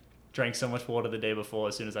drank so much water the day before.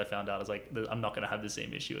 As soon as I found out, I was like, I'm not gonna have the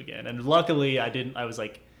same issue again. And luckily, I didn't. I was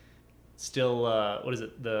like, still, what is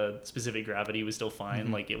it? The specific gravity was still fine.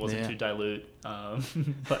 Mhm. Like it wasn't Yeah. too dilute.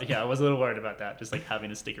 But yeah, I was a little worried about that. Just like having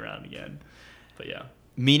to stick around again. But yeah.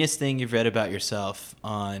 Meanest thing you've read about yourself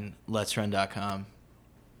on Let'sRun.com.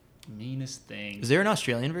 Meanest thing. Is there an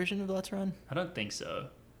Australian version of Let's Run? I don't think so.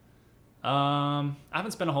 I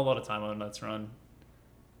haven't spent a whole lot of time on Let's Run.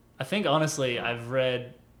 I think honestly, I've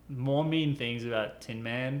read more mean things about Tin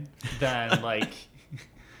Man than like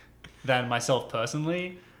than myself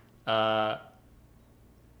personally.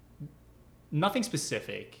 Nothing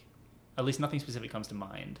specific. At least nothing specific comes to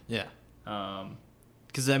mind. Yeah. Um,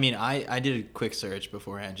 Because, I mean, I did a quick search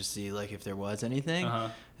beforehand just to see, like, if there was anything. Uh-huh.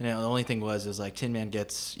 And the only thing was like, Tin Man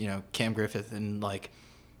gets, Cam Griffith, and, like,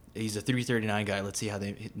 he's a 339 guy. Let's see how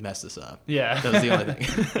they mess this up. yeah. That was the only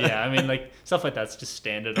thing. Yeah, I mean, like, stuff like that's just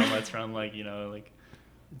standard on Let's Run. Like, like,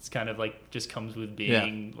 it's kind of, like, just comes with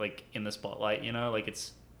being, like, in the spotlight, Like,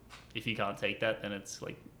 it's, if you can't take that, then it's,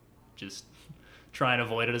 like, just try and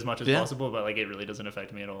avoid it as much as possible. But, like, it really doesn't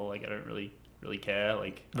affect me at all. Like, I don't really care.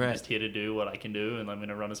 Like, I'm just here to do what I can do, and I'm going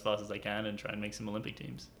to run as fast as I can and try and make some Olympic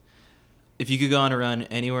teams. If you could go on a run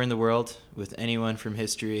anywhere in the world with anyone from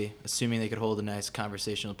history, assuming they could hold a nice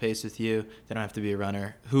conversational pace with you, they don't have to be a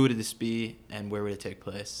runner, who would this be and where would it take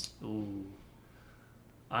place? Ooh.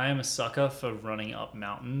 I am a sucker for running up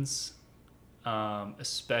mountains,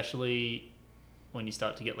 especially when you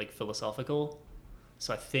start to get, like, philosophical.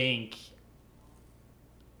 So I think...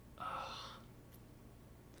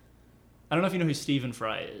 I don't know if you know who Stephen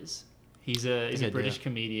Fry is. He's a British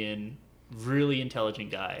comedian, really intelligent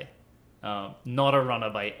guy. Not a runner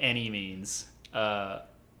by any means.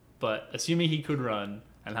 But assuming he could run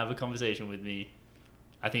and have a conversation with me,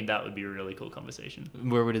 I think that would be a really cool conversation.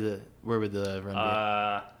 Where would the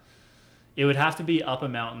run be? It would have to be up a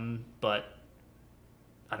mountain, but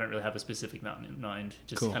I don't really have a specific mountain in mind.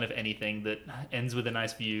 Just Cool. kind of anything that ends with a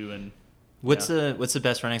nice view. And What's the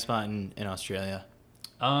best running spot in Australia?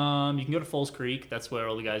 you can go to Falls Creek. That's where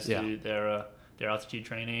all the guys do their altitude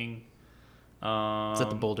training. Is that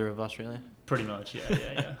the Boulder of Australia? Pretty much,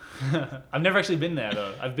 yeah. I've never actually been there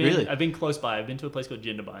though. I've been close by. I've been to a place called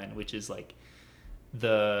Jindabyne, which is like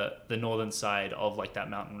the northern side of like that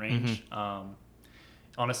mountain range. Mm-hmm.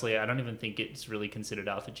 Honestly, I don't even think it's really considered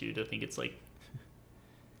altitude. I think it's like,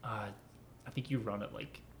 I think you run at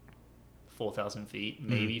like 4,000 feet,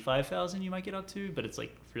 maybe 5,000 you might get up to, but it's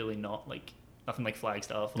like really not like nothing like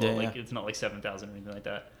Flagstaff or it's not like 7,000 or anything like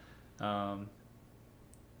that.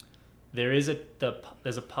 There's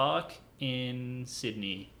a park in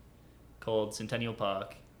Sydney called Centennial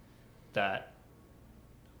Park that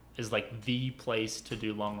is like the place to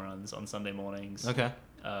do long runs on Sunday mornings. Okay.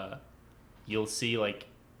 You'll see like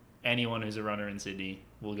anyone who's a runner in Sydney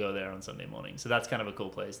will go there on Sunday morning. So that's kind of a cool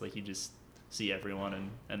place. Like you just see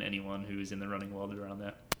everyone and anyone who's in the running world around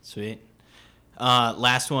there. Sweet.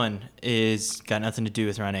 Last one is got nothing to do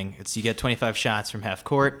with running. It's you get 25 shots from half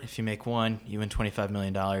court. If you make one, you win $25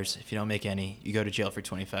 million. If you don't make any, you go to jail for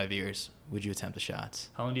 25 years. Would you attempt the shots?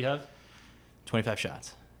 How long do you have? 25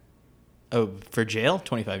 shots. Oh, for jail?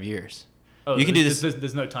 25 years. Oh, you can do this.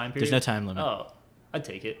 There's no time period? There's no time limit. Oh, I'd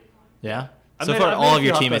take it. Yeah? I've So made- far, I've all made a of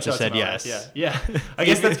your few teammates have half-court said shots yes. in my life. Yeah. I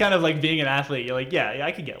guess that's kind of like being an athlete. You're like, yeah,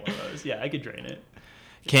 I could get one of those. Yeah, I could drain it.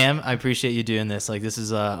 Cam, I appreciate you doing this. Like, this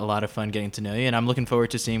is a lot of fun getting to know you, and I'm looking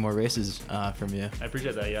forward to seeing more races from you. I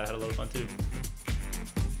appreciate that. Yeah, I had a lot of fun too.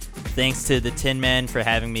 Thanks to the Tin Men for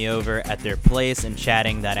having me over at their place and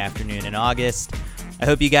chatting that afternoon in August. I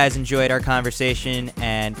hope you guys enjoyed our conversation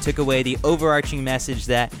and took away the overarching message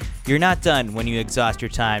that you're not done when you exhaust your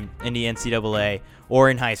time in the NCAA or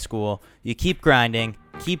in high school. You keep grinding,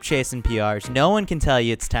 keep chasing PRs. No one can tell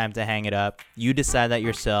you it's time to hang it up. You decide that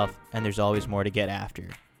yourself, and there's always more to get after.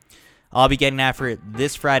 I'll be getting after it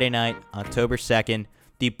this Friday night, October 2nd.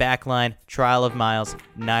 The Backline Trial of Miles,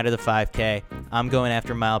 night of the 5K. I'm going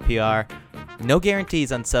after mile PR. No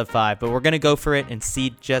guarantees on sub 5, but we're going to go for it and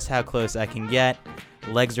see just how close I can get.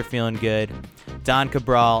 Legs are feeling good. Don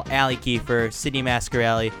Cabral, Ali Kiefer, Sydney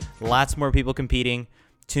Mascarelli, lots more people competing.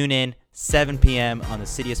 Tune in 7 p.m. on the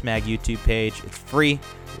Citius Mag YouTube page. It's free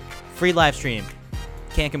live stream.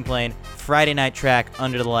 Can't complain. Friday night track,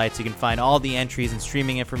 Under the Lights. You can find all the entries and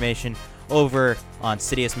streaming information over on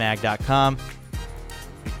CitiusMag.com.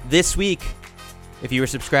 This week, if you were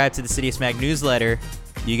subscribed to the Citius Mag newsletter,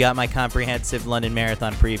 you got my comprehensive London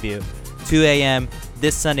Marathon preview. 2 a.m.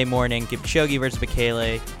 this Sunday morning, Kipchoge versus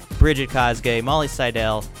Bekele, Bridget Kosgei, Molly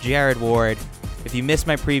Seidel, Jared Ward. If you missed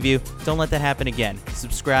my preview, don't let that happen again.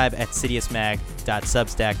 Subscribe at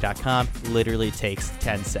citiusmag.substack.com. Literally takes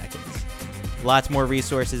 10 seconds. Lots more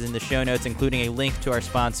resources in the show notes, including a link to our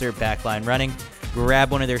sponsor, Backline Running.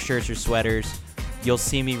 Grab one of their shirts or sweaters. You'll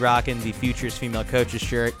see me rocking the Futures Female Coaches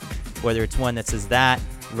shirt, whether it's one that says that,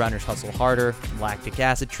 Runners Hustle Harder, Lactic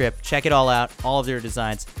Acid Trip. Check it all out. All of their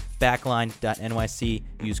designs, backline.nyc.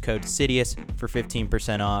 Use code CITIUS for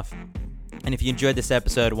 15% off. And if you enjoyed this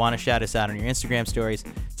episode, want to shout us out on your Instagram stories,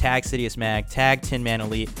 tag Citius Mag, tag Tin Man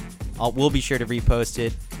Elite. We'll be sure to repost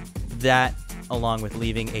it. That, along with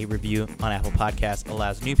leaving a review on Apple Podcasts,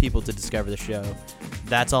 allows new people to discover the show.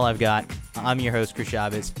 That's all I've got. I'm your host, Chris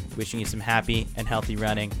Chavez, wishing you some happy and healthy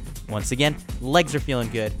running. Once again, legs are feeling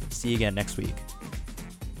good. See you again next week.